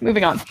 Anyways,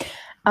 moving on.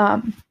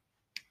 Um,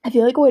 I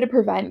feel like a way to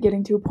prevent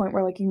getting to a point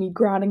where like you need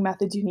grounding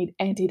methods, you need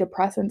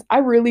antidepressants. I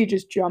really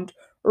just jumped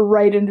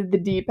right into the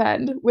deep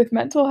end with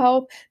mental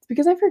health. It's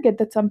because I forget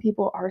that some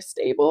people are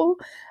stable.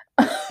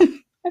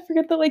 I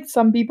forget that like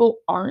some people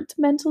aren't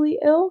mentally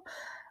ill.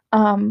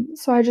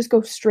 So I just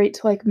go straight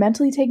to like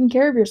mentally taking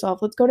care of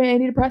yourself. Let's go to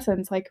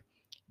antidepressants. Like,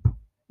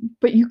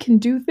 but you can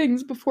do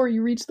things before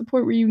you reach the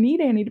point where you need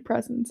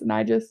antidepressants. And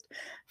I just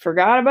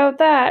forgot about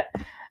that.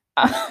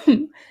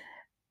 Um,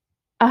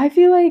 I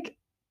feel like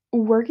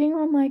working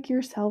on like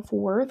your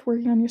self-worth,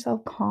 working on your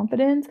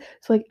self-confidence,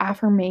 so like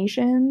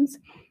affirmations.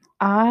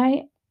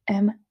 I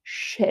am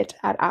shit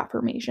at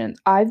affirmations.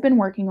 I've been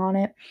working on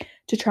it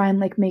to try and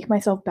like make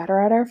myself better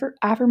at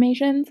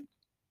affirmations.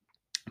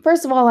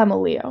 First of all, I'm a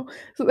Leo.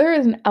 So there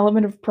is an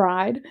element of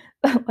pride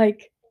that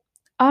like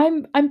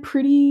I'm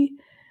pretty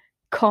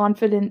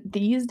confident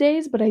these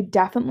days, but I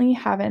definitely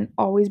haven't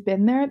always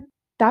been there.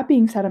 That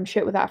being said, I'm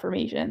shit with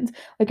affirmations.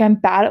 Like I'm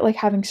bad at like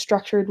having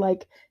structured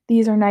like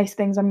these are nice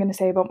things I'm going to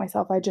say about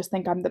myself. I just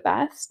think I'm the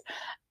best.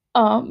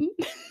 Um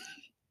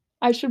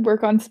I should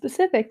work on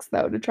specifics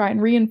though to try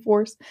and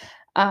reinforce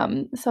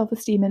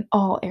self-esteem in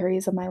all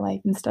areas of my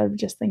life instead of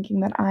just thinking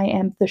that I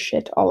am the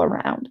shit all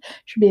around.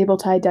 Should be able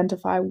to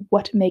identify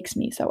what makes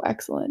me so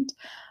excellent.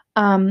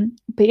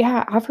 But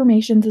yeah,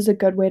 affirmations is a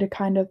good way to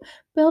kind of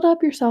build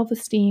up your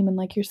self-esteem and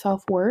like your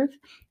self-worth.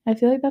 I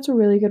feel like that's a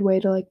really good way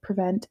to like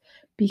prevent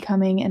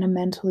becoming in a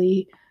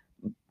mentally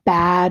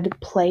bad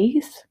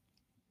place.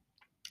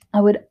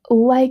 I would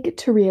like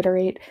to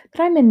reiterate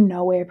that I'm in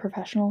no way a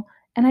professional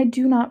And I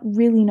do not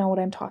really know what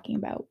I'm talking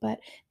about, but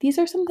these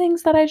are some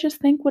things that I just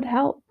think would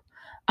help.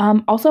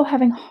 Also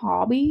having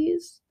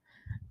hobbies,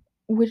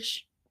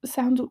 which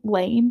sounds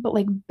lame, but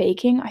like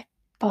baking, I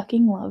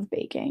fucking love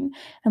baking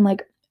and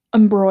like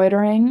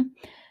embroidering.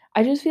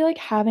 I just feel like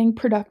having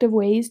productive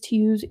ways to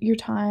use your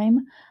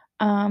time,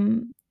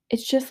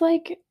 it's just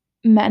like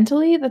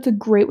mentally, that's a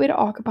great way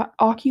to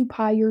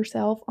occupy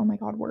yourself. Oh my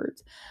god,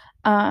 words.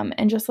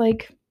 And just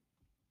like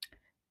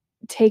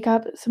take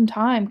up some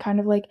time, kind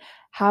of like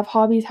have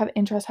hobbies, have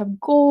interests, have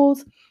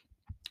goals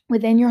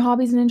within your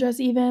hobbies and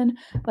interests, even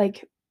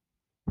like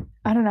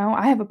I don't know.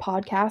 I have a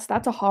podcast.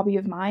 That's a hobby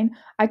of mine.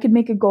 I could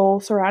make a goal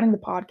surrounding the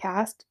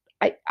podcast.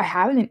 I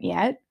haven't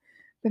yet,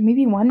 but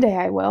maybe one day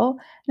I will.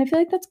 And I feel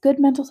like that's good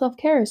mental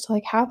self-care is to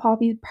like have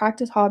hobbies,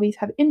 practice hobbies,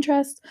 have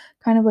interests,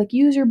 kind of like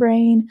use your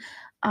brain,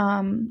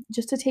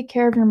 just to take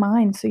care of your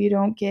mind so you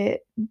don't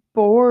get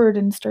bored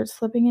and start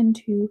slipping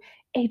into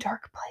a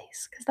dark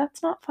place because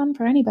that's not fun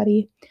for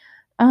anybody.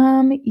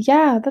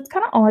 Yeah, that's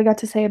kind of all I got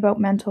to say about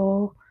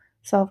mental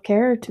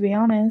self-care, to be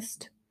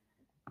honest.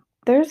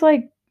 There's,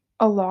 like,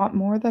 a lot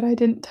more that I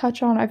didn't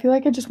touch on. I feel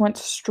like I just went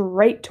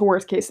straight to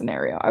worst case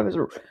scenario. I was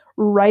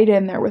right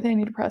in there with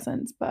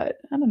antidepressants, but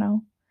I don't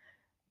know.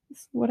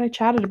 It's what I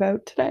chatted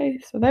about today.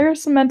 So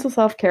there's some mental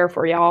self-care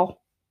for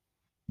y'all.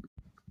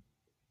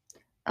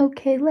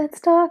 Okay, let's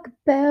talk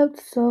about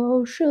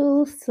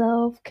social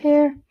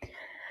self-care.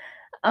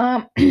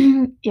 Um,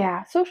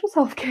 yeah, social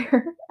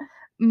self-care.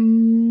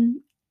 Mm,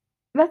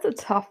 that's a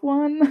tough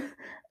one,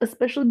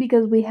 especially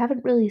because we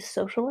haven't really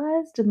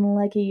socialized in,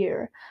 like, a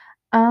year.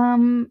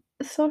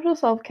 Social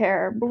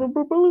self-care,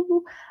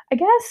 I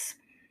guess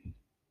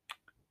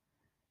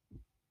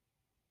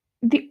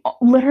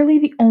literally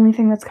the only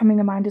thing that's coming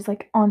to mind is,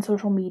 like, on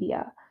social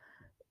media.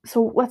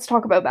 So let's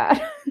talk about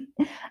that.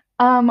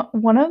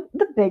 One of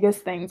the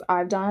biggest things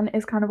I've done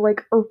is kind of,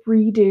 like,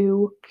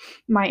 redo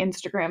my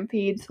Instagram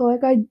feed. So,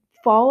 like,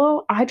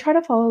 I try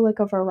to follow, like,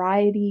 a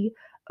variety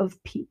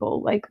of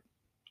people. Like,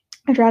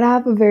 I try to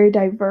have a very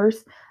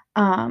diverse,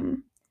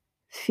 um,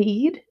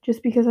 feed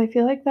just because I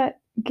feel like that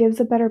gives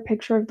a better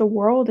picture of the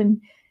world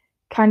and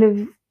kind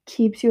of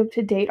keeps you up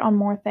to date on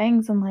more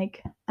things and,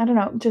 like, I don't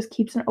know, just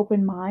keeps an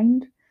open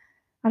mind.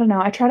 I don't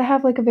know, I try to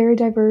have, like, a very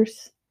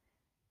diverse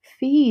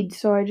feed,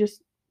 so I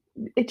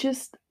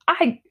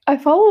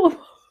follow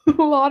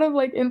a lot of,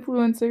 like,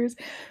 influencers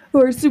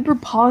who are super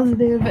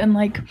positive and,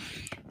 like,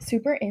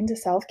 super into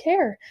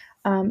self-care,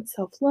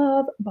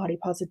 self-love, body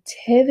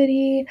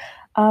positivity,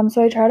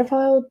 so I try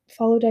to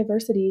follow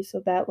diversity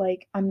so that,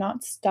 like, I'm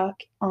not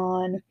stuck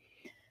on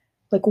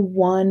like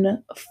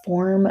one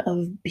form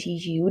of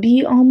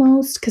beauty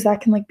almost because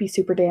that can like be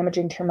super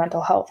damaging to your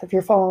mental health if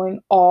you're following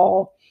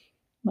all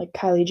like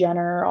Kylie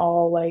Jenner,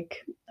 all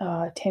like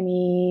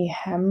Timmy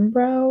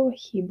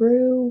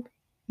Hebrew,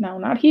 no,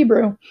 not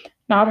Hebrew,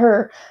 not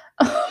her.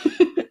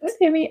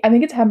 Timmy, I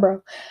think it's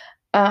Hembro.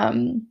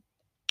 Um,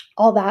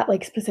 all that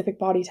like specific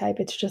body type,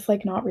 it's just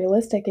like not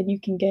realistic, and you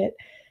can get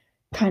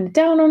kind of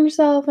down on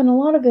yourself. And a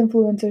lot of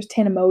influencers,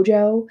 Tana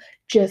Mojo,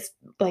 just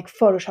like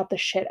Photoshop the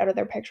shit out of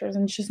their pictures,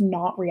 and it's just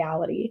not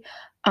reality.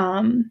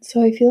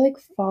 So I feel like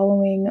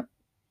following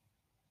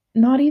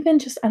not even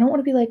just I don't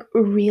want to be like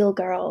real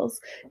girls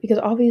because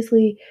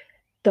obviously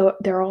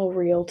they're all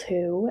real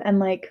too, and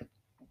like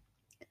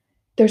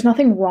there's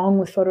nothing wrong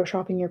with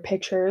photoshopping your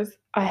pictures.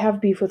 I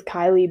have beef with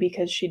Kylie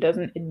because she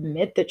doesn't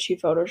admit that she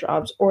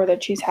photoshops or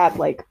that she's had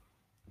like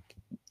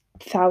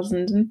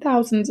thousands and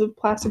thousands of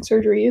plastic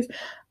surgeries.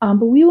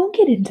 But we won't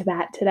get into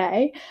that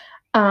today.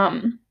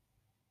 Um,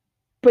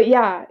 but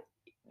yeah,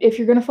 if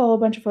you're gonna follow a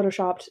bunch of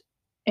photoshopped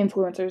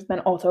influencers, then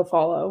also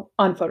follow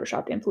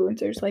unphotoshopped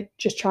influencers. Like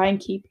just try and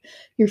keep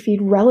your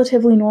feed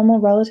relatively normal,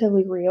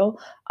 relatively real.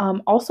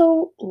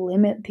 Also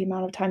limit the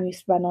amount of time you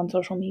spend on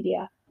social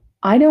media.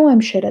 I know I'm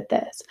shit at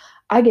this.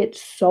 I get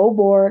so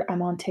bored.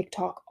 I'm on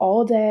TikTok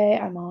all day.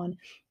 I'm on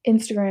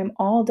Instagram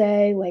all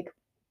day. Like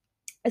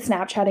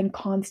Snapchatting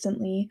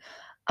constantly.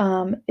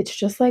 It's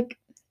just like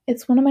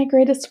it's one of my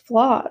greatest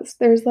flaws.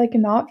 There's like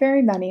not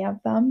very many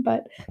of them,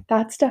 but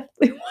that's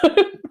definitely one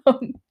of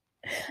them.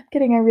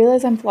 Kidding, I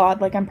realize I'm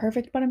flawed. Like I'm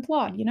perfect, but I'm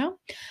flawed, you know?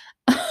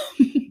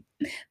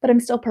 But I'm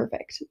still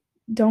perfect.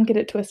 Don't get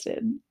it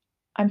twisted.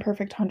 I'm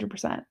perfect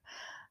 100%.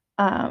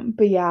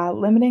 But yeah,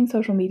 limiting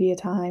social media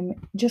time,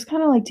 just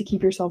kind of like to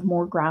keep yourself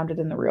more grounded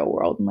in the real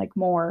world and like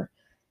more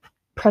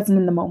present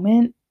in the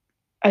moment.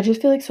 I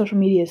just feel like social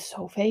media is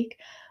so fake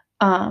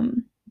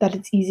that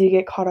it's easy to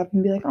get caught up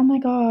and be like, oh my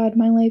God,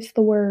 my life's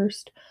the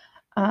worst.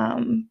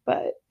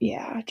 But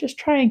yeah, just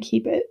try and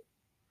keep it,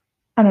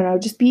 I don't know,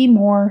 just be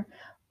more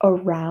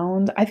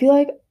around. I feel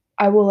like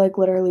I will like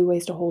literally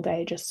waste a whole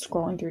day just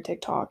scrolling through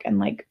TikTok and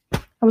like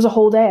I was a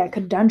whole day. I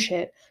could have done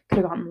shit. Could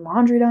have gotten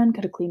laundry done,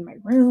 could have cleaned my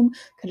room,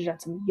 could have done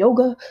some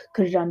yoga,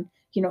 could have done,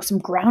 some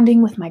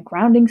grounding with my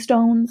grounding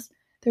stones.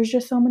 There's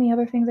just so many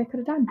other things I could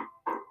have done.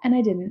 And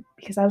I didn't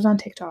because I was on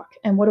TikTok.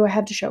 And what do I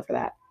have to show for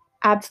that?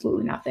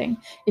 Absolutely nothing.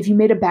 If you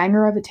made a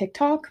banger of a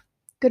TikTok,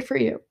 good for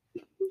you.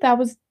 That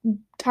was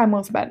time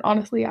well spent.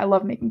 Honestly, I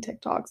love making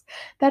TikToks.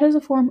 That is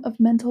a form of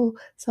mental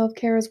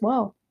self-care as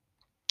well.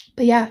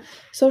 But yeah,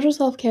 social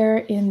self-care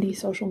in the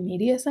social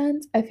media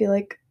sense, I feel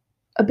like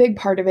a big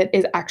part of it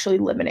is actually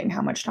limiting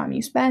how much time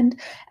you spend,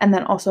 and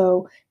then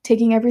also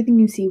taking everything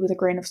you see with a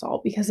grain of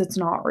salt because it's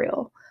not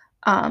real.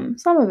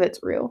 Some of it's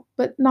real,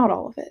 but not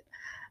all of it.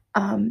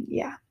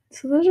 Yeah.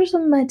 So those are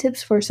some of my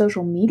tips for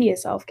social media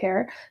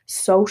self-care.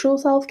 Social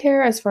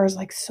self-care, as far as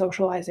like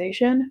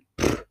socialization,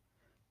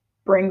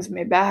 brings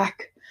me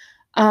back.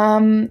 I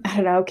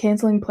don't know,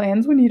 canceling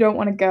plans when you don't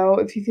want to go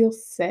if you feel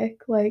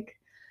sick, like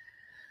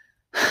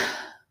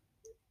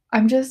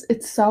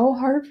it's so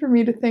hard for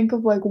me to think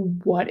of like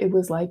what it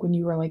was like when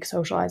you were like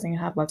socializing and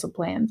had lots of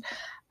plans.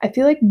 I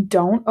feel like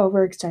don't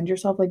overextend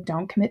yourself, like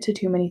don't commit to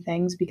too many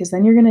things because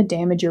then you're going to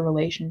damage your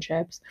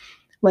relationships.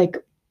 Like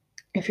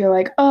if you're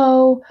like,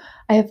 "Oh,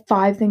 I have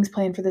 5 things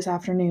planned for this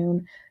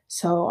afternoon,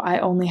 so I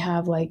only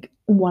have like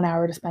 1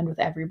 hour to spend with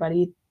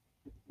everybody."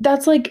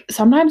 That's like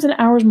sometimes an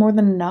hour is more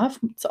than enough.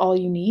 It's all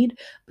you need,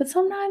 but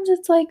sometimes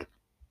it's like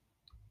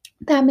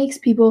that makes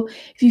people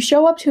if you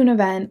show up to an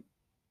event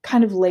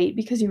kind of late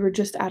because you were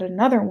just at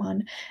another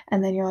one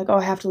and then you're like, "Oh,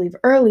 I have to leave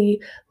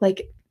early,"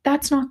 like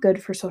that's not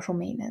good for social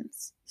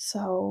maintenance.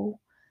 So,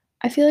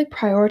 I feel like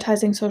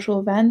prioritizing social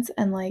events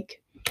and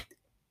like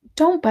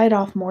don't bite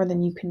off more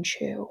than you can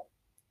chew.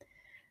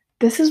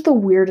 This is the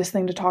weirdest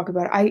thing to talk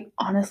about. I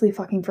honestly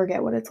fucking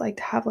forget what it's like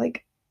to have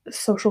like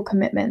social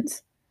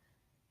commitments.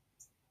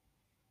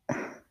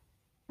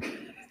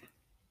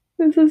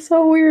 This is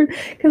so weird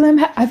because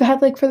I've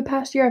had like for the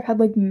past year I've had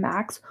like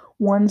max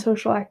one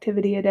social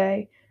activity a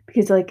day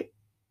because like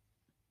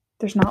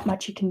there's not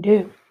much you can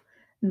do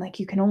and like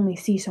you can only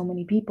see so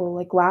many people.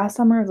 Like last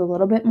summer was a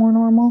little bit more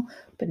normal,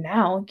 but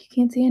now like, you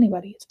can't see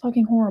anybody. It's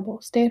fucking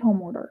horrible. Stay at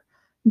home order.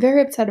 I'm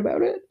very upset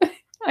about it.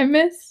 I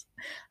miss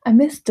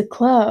the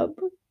club.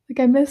 Like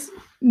I miss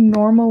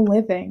normal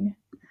living.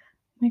 Oh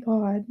my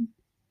god.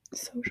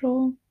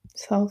 Social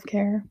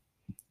self-care.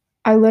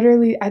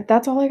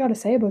 That's all I got to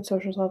say about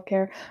social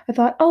self-care. I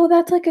thought, "Oh,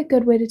 that's like a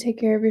good way to take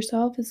care of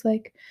yourself is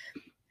like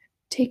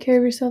take care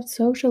of yourself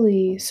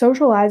socially."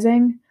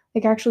 Socializing,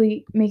 like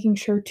actually making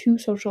sure to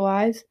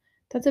socialize,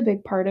 that's a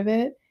big part of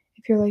it.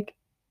 If you're like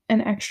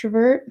an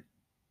extrovert,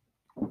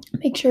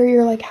 make sure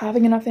you're like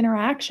having enough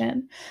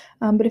interaction.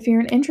 But if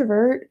you're an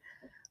introvert,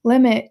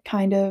 limit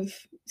kind of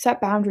set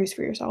boundaries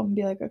for yourself and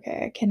be like,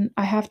 okay,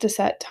 I have to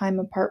set time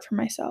apart for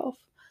myself.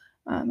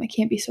 I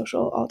can't be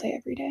social all day,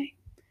 every day.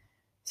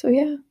 So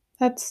yeah,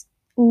 that's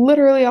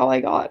literally all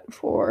I got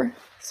for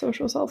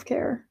social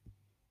self-care.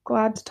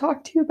 Glad to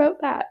talk to you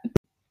about that.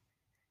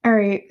 All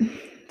right,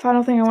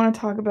 final thing I want to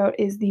talk about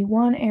is the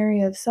one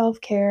area of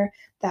self-care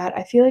that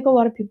I feel like a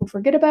lot of people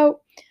forget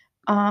about,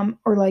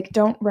 or like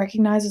don't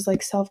recognize as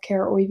like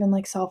self-care or even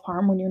like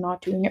self-harm when you're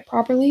not doing it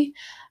properly,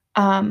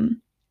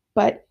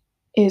 but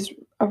is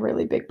a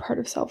really big part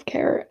of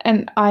self-care.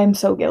 And I'm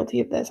so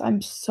guilty of this.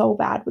 I'm so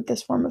bad with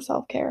this form of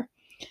self-care.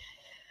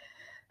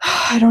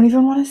 I don't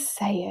even want to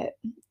say it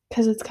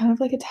because it's kind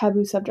of like a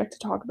taboo subject to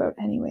talk about,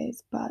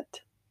 anyways, but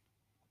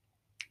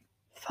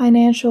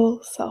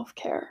financial self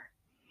care.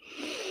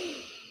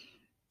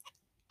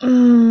 I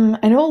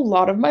know a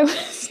lot of my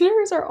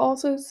listeners are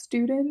also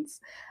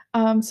students.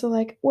 So,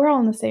 like, we're all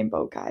in the same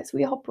boat, guys.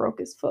 We all broke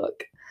as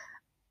fuck.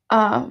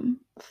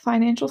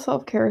 Financial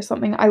self care is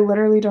something I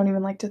literally don't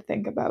even like to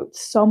think about.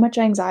 So much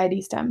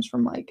anxiety stems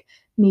from like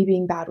me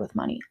being bad with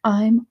money.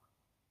 I'm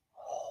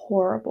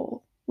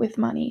horrible with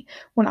money.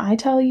 When I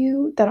tell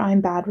you that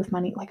I'm bad with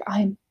money, like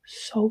I'm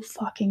so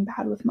fucking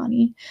bad with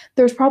money.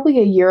 There's probably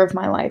a year of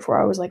my life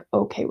where I was like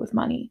okay with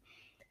money.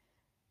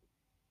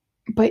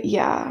 But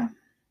yeah,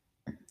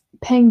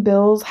 paying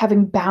bills,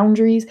 having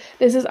boundaries.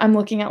 I'm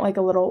looking at like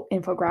a little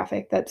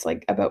infographic that's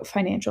like about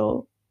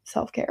financial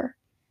self-care.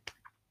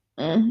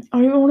 I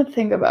don't even want to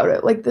think about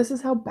it. Like this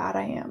is how bad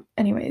I am.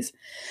 Anyways,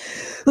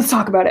 let's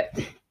talk about it.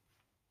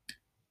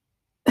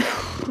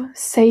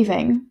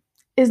 Saving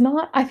is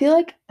not I feel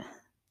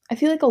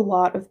like a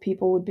lot of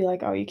people would be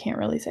like, "Oh, you can't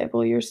really save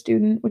while you're a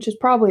student," which is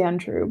probably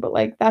untrue, but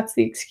like that's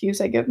the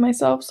excuse I give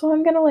myself. So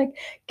I'm gonna like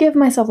give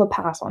myself a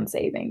pass on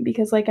saving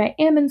because like I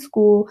am in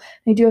school,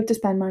 and I do have to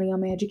spend money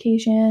on my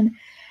education.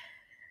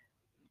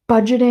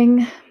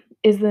 Budgeting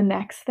is the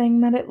next thing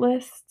that it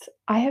lists.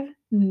 I have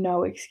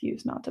no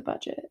excuse not to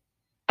budget.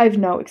 I have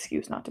no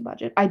excuse not to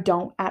budget. I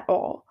don't at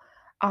all.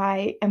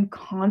 I am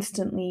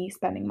constantly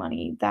spending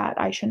money that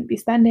I shouldn't be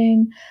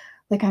spending.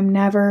 Like I'm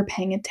never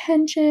paying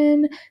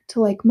attention to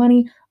like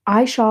money.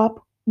 I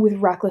shop with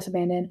reckless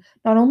abandon.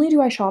 Not only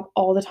do I shop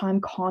all the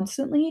time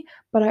constantly,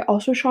 but I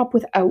also shop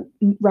without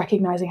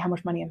recognizing how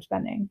much money I'm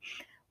spending.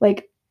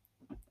 Like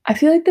I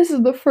feel like this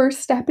is the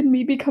first step in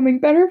me becoming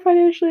better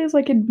financially is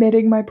like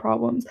admitting my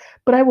problems.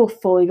 But I will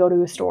fully go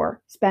to a store,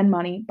 spend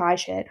money, buy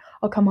shit.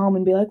 I'll come home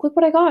and be like, look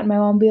what I got. And my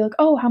mom will be like,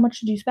 oh, how much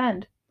did you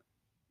spend?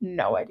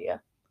 No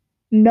idea.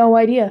 No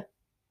idea.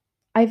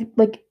 I've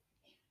like,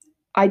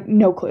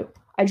 no clue.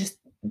 I just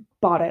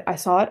bought it. I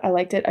saw it. I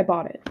liked it. I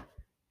bought it.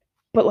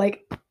 But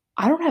like,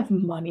 I don't have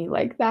money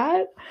like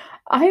that.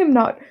 I am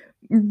not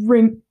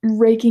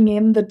raking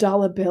in the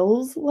dollar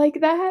bills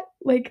like that.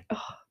 Like,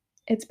 ugh,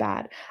 it's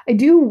bad. I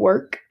do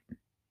work.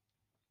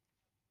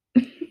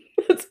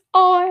 That's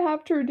all I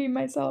have to redeem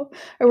myself.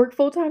 I work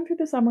full time through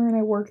the summer and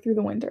I work through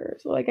the winter.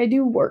 So, like, I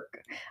do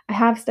work. I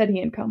have steady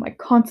income. I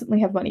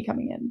constantly have money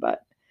coming in, but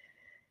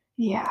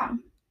yeah,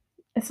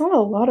 it's not a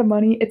lot of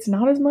money. It's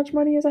not as much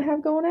money as I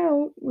have going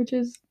out, which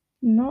is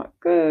not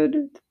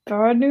good.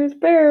 Bad news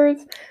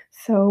bears.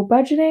 So,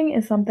 budgeting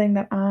is something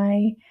that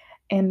I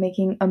am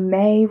making a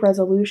May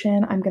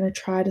resolution. I'm going to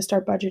try to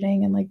start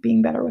budgeting and like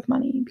being better with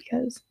money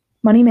because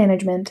money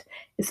management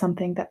is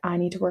something that I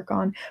need to work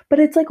on. But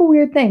it's like a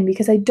weird thing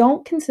because I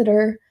don't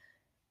consider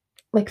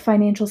like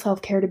financial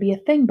self-care to be a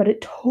thing, but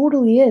it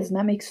totally is, and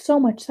that makes so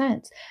much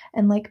sense.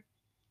 And like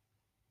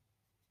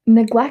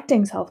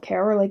neglecting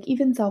self-care or like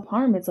even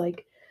self-harm is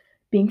like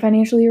being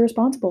financially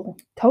irresponsible.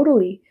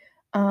 Totally.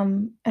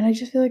 And I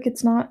just feel like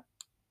it's not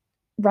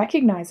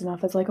recognized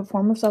enough as like a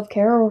form of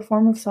self-care or a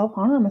form of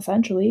self-harm,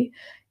 essentially.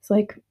 It's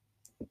like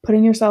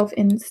putting yourself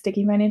in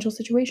sticky financial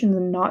situations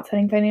and not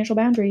setting financial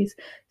boundaries.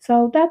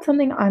 So that's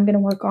something I'm going to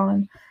work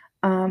on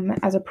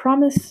as a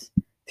promise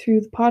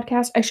through the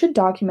podcast. I should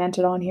document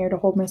it on here to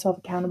hold myself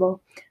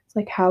accountable. It's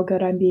like how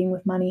good I'm being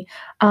with money.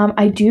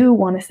 I do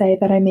want to say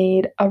that I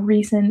made a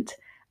recent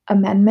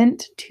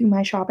amendment to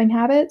my shopping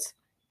habits.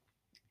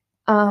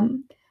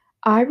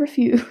 I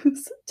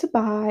refuse to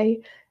buy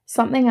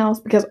something else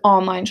because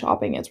online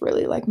shopping is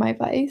really like my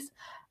vice.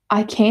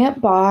 I can't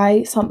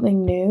buy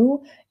something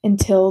new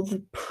until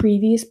the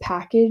previous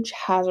package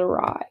has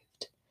arrived.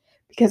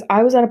 Because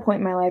I was at a point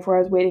in my life where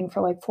I was waiting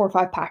for like 4 or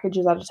 5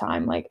 packages at a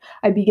time. Like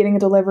I'd be getting a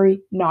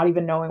delivery, not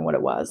even knowing what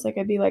it was. Like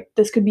I'd be like,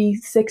 this could be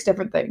 6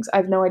 different things. I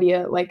have no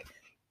idea. Like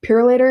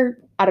Purolator,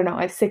 I don't know.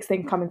 I have 6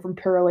 things coming from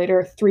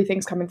Purolator, 3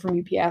 things coming from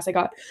UPS. I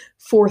got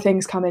 4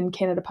 things coming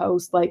Canada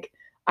Post. Like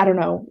I don't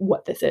know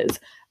what this is,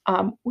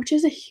 which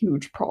is a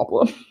huge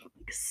problem.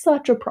 Like,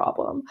 such a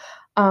problem.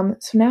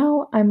 So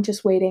now I'm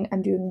just waiting.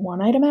 I'm doing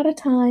one item at a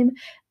time,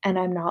 and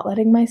I'm not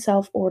letting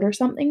myself order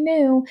something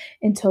new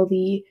until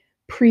the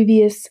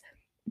previous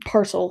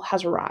parcel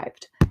has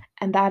arrived.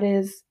 And that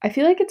is, I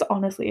feel like it's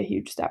honestly a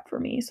huge step for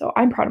me. So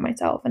I'm proud of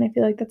myself. And I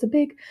feel like that's a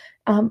big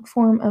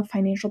form of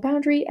financial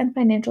boundary and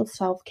financial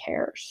self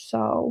care.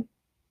 So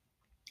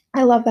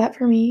I love that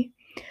for me.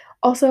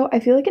 Also, I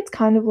feel like it's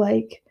kind of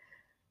like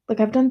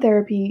I've done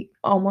therapy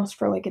almost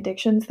for like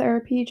addictions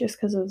therapy just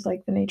because of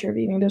like the nature of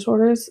eating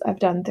disorders. I've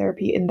done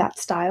therapy in that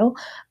style.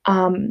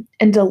 And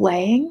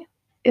delaying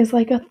is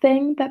like a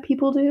thing that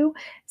people do.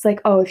 It's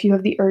like, oh, if you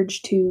have the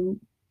urge to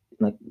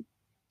like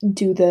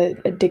do the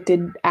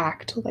addicted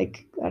act,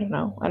 like I don't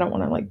know, I don't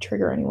want to like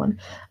trigger anyone.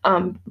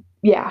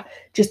 Yeah,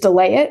 just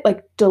delay it,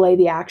 like delay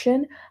the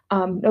action.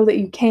 Know that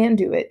you can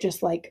do it,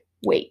 just like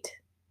wait.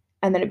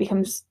 And then it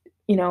becomes,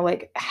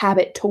 like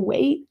habit to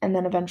wait, and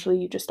then eventually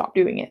you just stop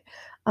doing it.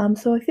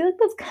 So I feel like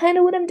that's kind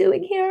of what I'm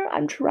doing here.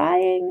 I'm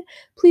trying.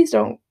 Please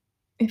don't,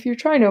 if you're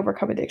trying to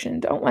overcome addiction,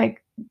 don't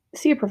like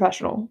see a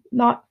professional.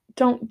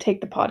 Don't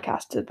take the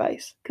podcast's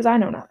advice because I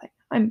know nothing.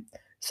 I'm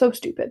so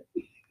stupid,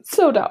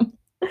 so dumb.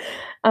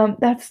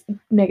 That's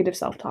negative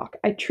self-talk.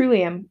 I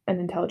truly am an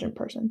intelligent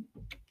person.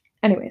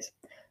 Anyways,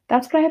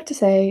 that's what I have to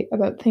say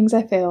about things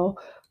I fail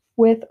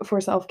with for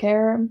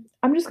self-care.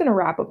 I'm just gonna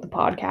wrap up the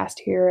podcast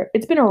here.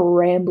 It's been a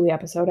rambly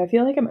episode. I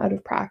feel like I'm out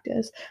of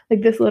practice.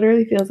 Like this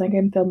literally feels like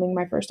I'm filming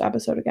my first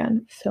episode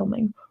again.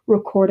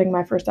 Recording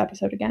my first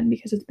episode again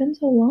because it's been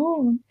so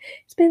long.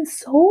 It's been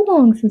so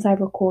long since I've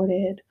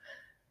recorded.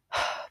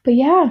 But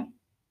yeah,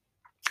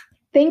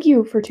 thank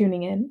you for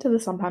tuning in to the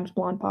Sometimes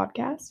Blonde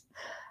podcast.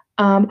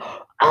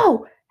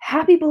 Oh,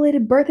 happy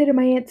belated birthday to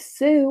my Aunt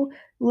Sue.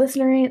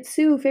 Listener Aunt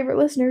Sue, favorite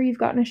listener, you've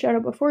gotten a shout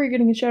out before, you're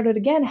getting a shout out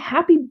again.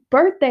 Happy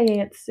birthday,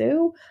 Aunt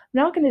Sue. I'm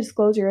not going to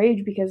disclose your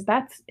age because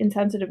that's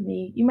insensitive of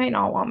me. You might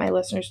not want my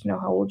listeners to know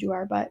how old you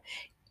are, but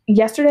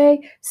yesterday,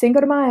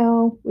 Cinco de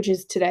Mayo, which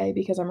is today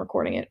because I'm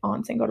recording it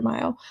on Cinco de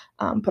Mayo,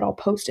 but I'll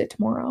post it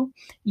tomorrow.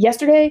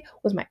 Yesterday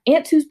was my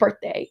Aunt Sue's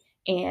birthday,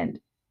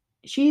 and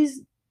she's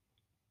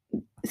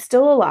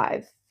still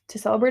alive to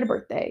celebrate a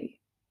birthday,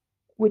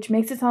 which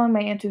makes it sound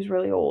like my Aunt Sue's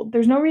really old.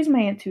 There's no reason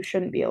my Aunt Sue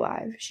shouldn't be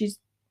alive. She's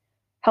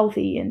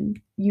healthy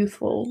and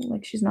youthful.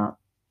 Like, she's not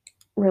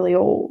really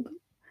old.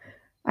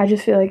 I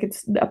just feel like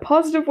it's a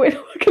positive way to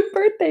look at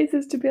birthdays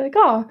is to be like,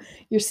 oh,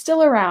 you're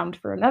still around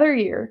for another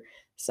year.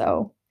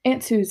 So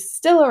Aunt Sue's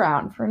still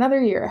around for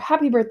another year.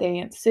 Happy birthday,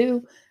 Aunt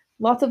Sue.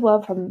 Lots of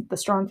love from the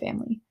Strong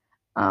family.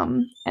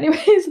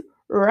 Anyways,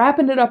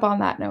 wrapping it up on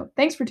that note.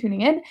 Thanks for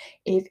tuning in.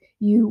 If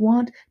you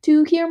want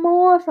to hear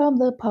more from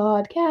the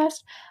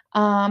podcast,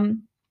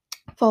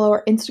 follow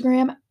our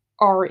Instagram.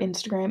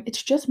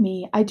 It's just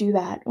me. I do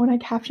that. When I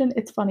caption,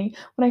 it's funny.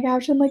 When I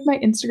caption like my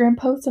Instagram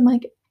posts, I'm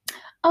like,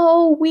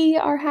 oh, we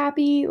are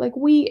happy. Like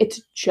it's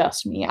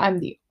just me. I'm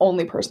the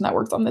only person that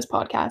works on this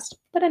podcast.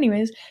 But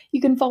anyways, you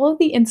can follow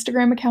the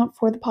Instagram account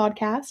for the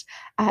podcast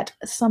at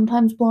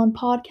Sometimes Blonde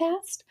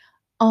Podcast.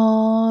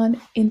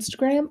 on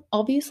Instagram,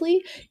 obviously.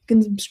 You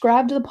can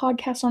subscribe to the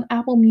podcast on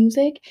Apple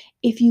Music.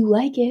 If you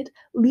like it,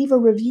 leave a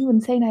review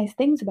and say nice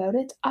things about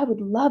it. I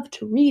would love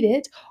to read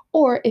it.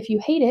 Or if you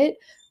hate it,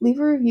 leave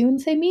a review and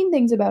say mean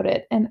things about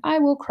it. And I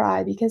will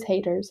cry because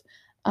haters.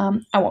 I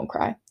won't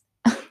cry.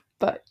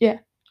 But yeah,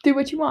 do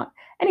what you want.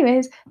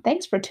 Anyways,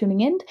 thanks for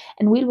tuning in,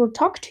 and we will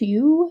talk to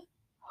you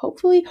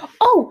hopefully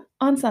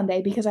on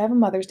Sunday, because I have a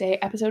Mother's Day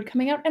episode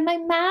coming out and my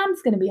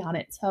mom's going to be on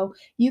it. So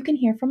you can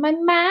hear from my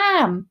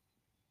mom.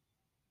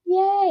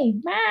 Yay,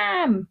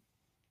 mom.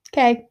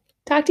 Okay,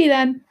 talk to you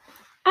then.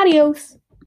 Adios.